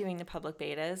are doing the public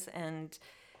betas, and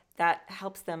that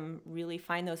helps them really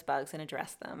find those bugs and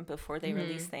address them before they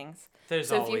release things. There's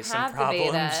So if you always some have the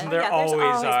problems. beta- There there's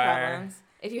always are. problems.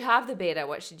 If you have the beta,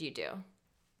 what should you do?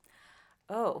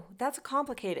 Oh, that's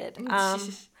complicated.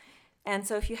 And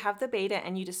so if you have the beta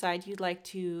and you decide you'd like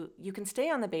to, you can stay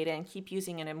on the beta and keep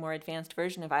using a more advanced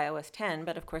version of iOS 10,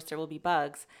 but of course there will be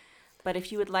bugs. But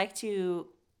if you would like to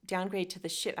downgrade to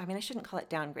the I shouldn't call it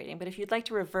downgrading, but if you'd like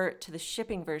to revert to the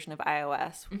shipping version of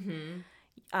iOS,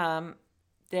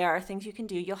 there are things you can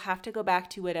do. You'll have to go back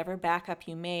to whatever backup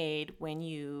you made when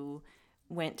you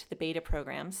went to the beta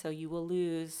program, so you will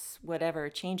lose whatever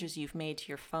changes you've made to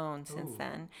your phone since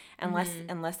then,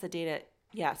 unless the data.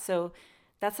 Yeah, so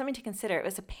that's something to consider. It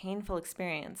was a painful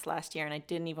experience last year, and I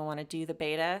didn't even want to do the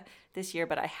beta this year,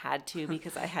 but I had to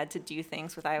because I had to do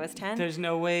things with iOS 10. There's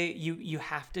no way you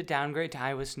have to downgrade to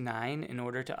iOS 9 in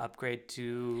order to upgrade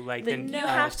to the You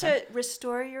have to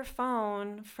restore your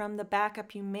phone from the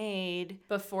backup you made.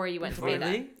 Before you went to beta.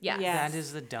 Really? Yeah. Yes. That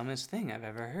is the dumbest thing I've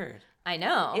ever heard. I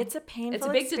know. It's a painful It's a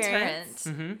big experience.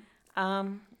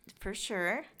 deterrent. For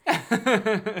sure. But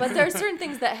there are certain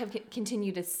things that have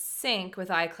continued to sync with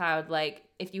iCloud, like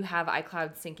if you have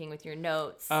iCloud syncing with your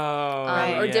notes,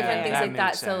 or different things like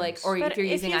that. So or But if you're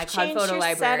using you've iCloud changed Photo your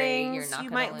Library, settings, you're not you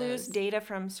going might to lose data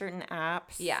from certain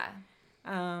apps. Yeah.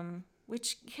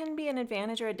 which can be an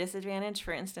advantage or a disadvantage.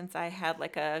 For instance, I had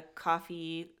like a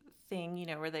coffee thing, you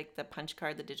know, where like the punch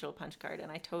card, the digital punch card,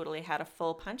 and I totally had a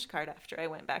full punch card after I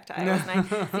went back to iOS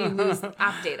 9. So you lose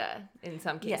app data in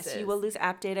some cases. Yes, you will lose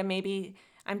app data. Maybe,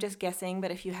 I'm just guessing,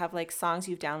 but if you have like songs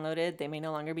you've downloaded, they may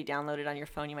no longer be downloaded on your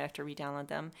phone. You might have to re-download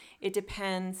them. It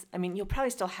depends. I mean, you'll probably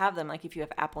still have them, like if you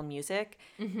have Apple Music,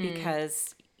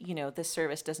 because, you know, the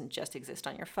service doesn't just exist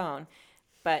on your phone.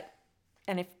 But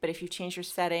if you change your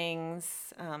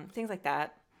settings, things like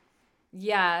that.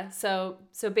 Yeah. So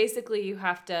basically, you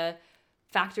have to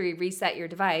factory reset your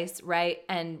device, right,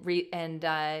 and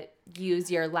use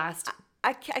your last.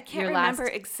 I can't remember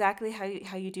exactly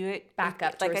how you do it.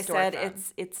 Backup to like I restore said, from.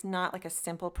 it's not like a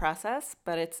simple process,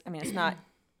 but it's not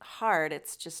hard.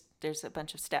 It's just there's a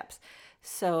bunch of steps.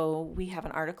 So we have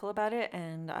an article about it,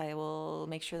 and I will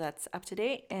make sure that's up to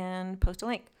date and post a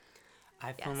link.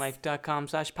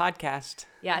 iPhoneLife.com/podcast.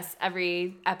 Yes,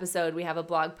 every episode we have a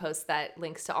blog post that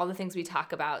links to all the things we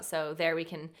talk about. So there we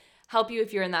can help you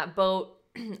if you're in that boat.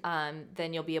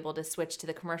 Then you'll be able to switch to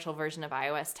the commercial version of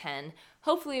iOS 10,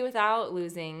 hopefully without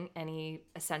losing any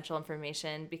essential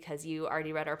information, because you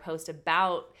already read our post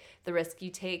about the risk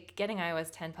you take getting iOS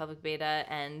 10 public beta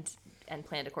and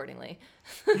planned accordingly.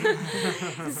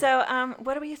 So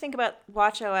what do you think about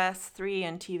watchOS 3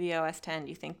 and tvOS 10? Do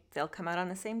you think they'll come out on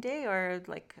the same day or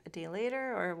like a day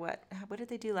later, or what? What did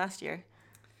they do last year?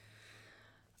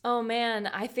 Oh man,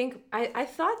 I think I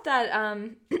thought that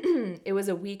it was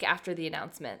a week after the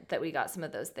announcement that we got some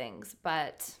of those things,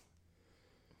 but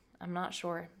I'm not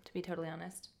sure, to be totally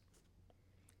honest.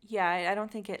 Yeah, I don't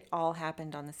think it all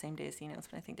happened on the same day as the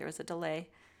announcement. I think there was a delay.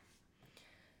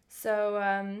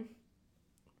 So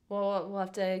we'll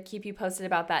have to keep you posted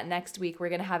about that next week. We're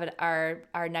going to have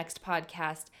our next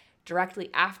podcast directly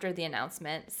after the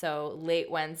announcement, so late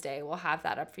Wednesday. We'll have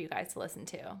that up for you guys to listen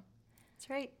to. That's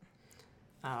right.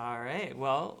 All right.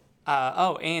 Well,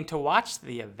 and to watch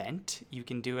the event, you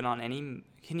can do it on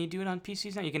can you do it on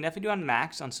PCs now? You can definitely do it on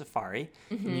Macs, on Safari.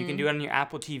 And you can do it on your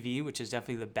Apple TV, which is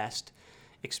definitely the best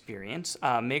experience.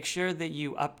 Make sure that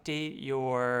you update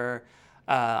your,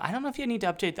 I don't know if you need to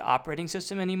update the operating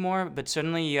system anymore, but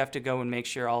certainly you have to go and make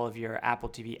sure all of your Apple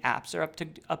TV apps are up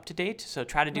to date. So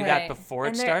try to do that before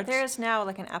it starts. There's now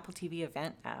like an Apple TV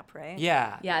event app, right?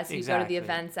 Yeah. Yeah, so you go to the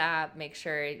events app, make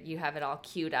sure you have it all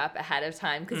queued up ahead of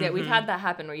time. Because we've had that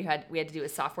happen where we had to do a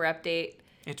software update.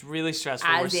 It's really stressful.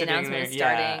 As the announcement is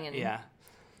starting. Yeah.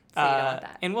 So you don't want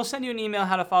that. And we'll send you an email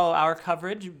how to follow our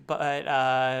coverage,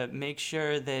 but make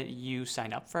sure that you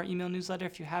sign up for our email newsletter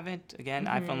if you haven't. Again,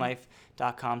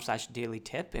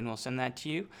 iPhoneLife.com/dailytip, and we'll send that to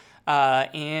you.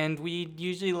 And we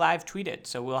usually live tweet it,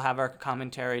 so we'll have our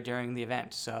commentary during the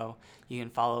event. So you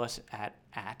can follow us at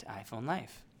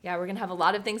iPhoneLife. Yeah, we're going to have a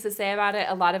lot of things to say about it,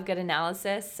 a lot of good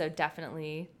analysis, so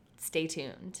definitely stay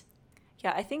tuned.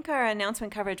 Yeah, I think our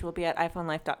announcement coverage will be at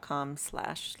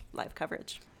iPhoneLife.com/live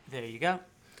coverage. There you go.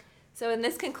 So, and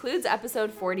this concludes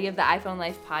episode 40 of the iPhone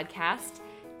Life podcast.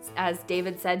 As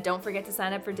David said, don't forget to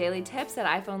sign up for daily tips at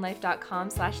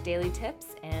iPhoneLife.com/dailytips,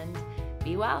 and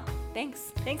be well.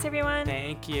 Thanks. Thanks, everyone.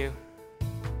 Thank you.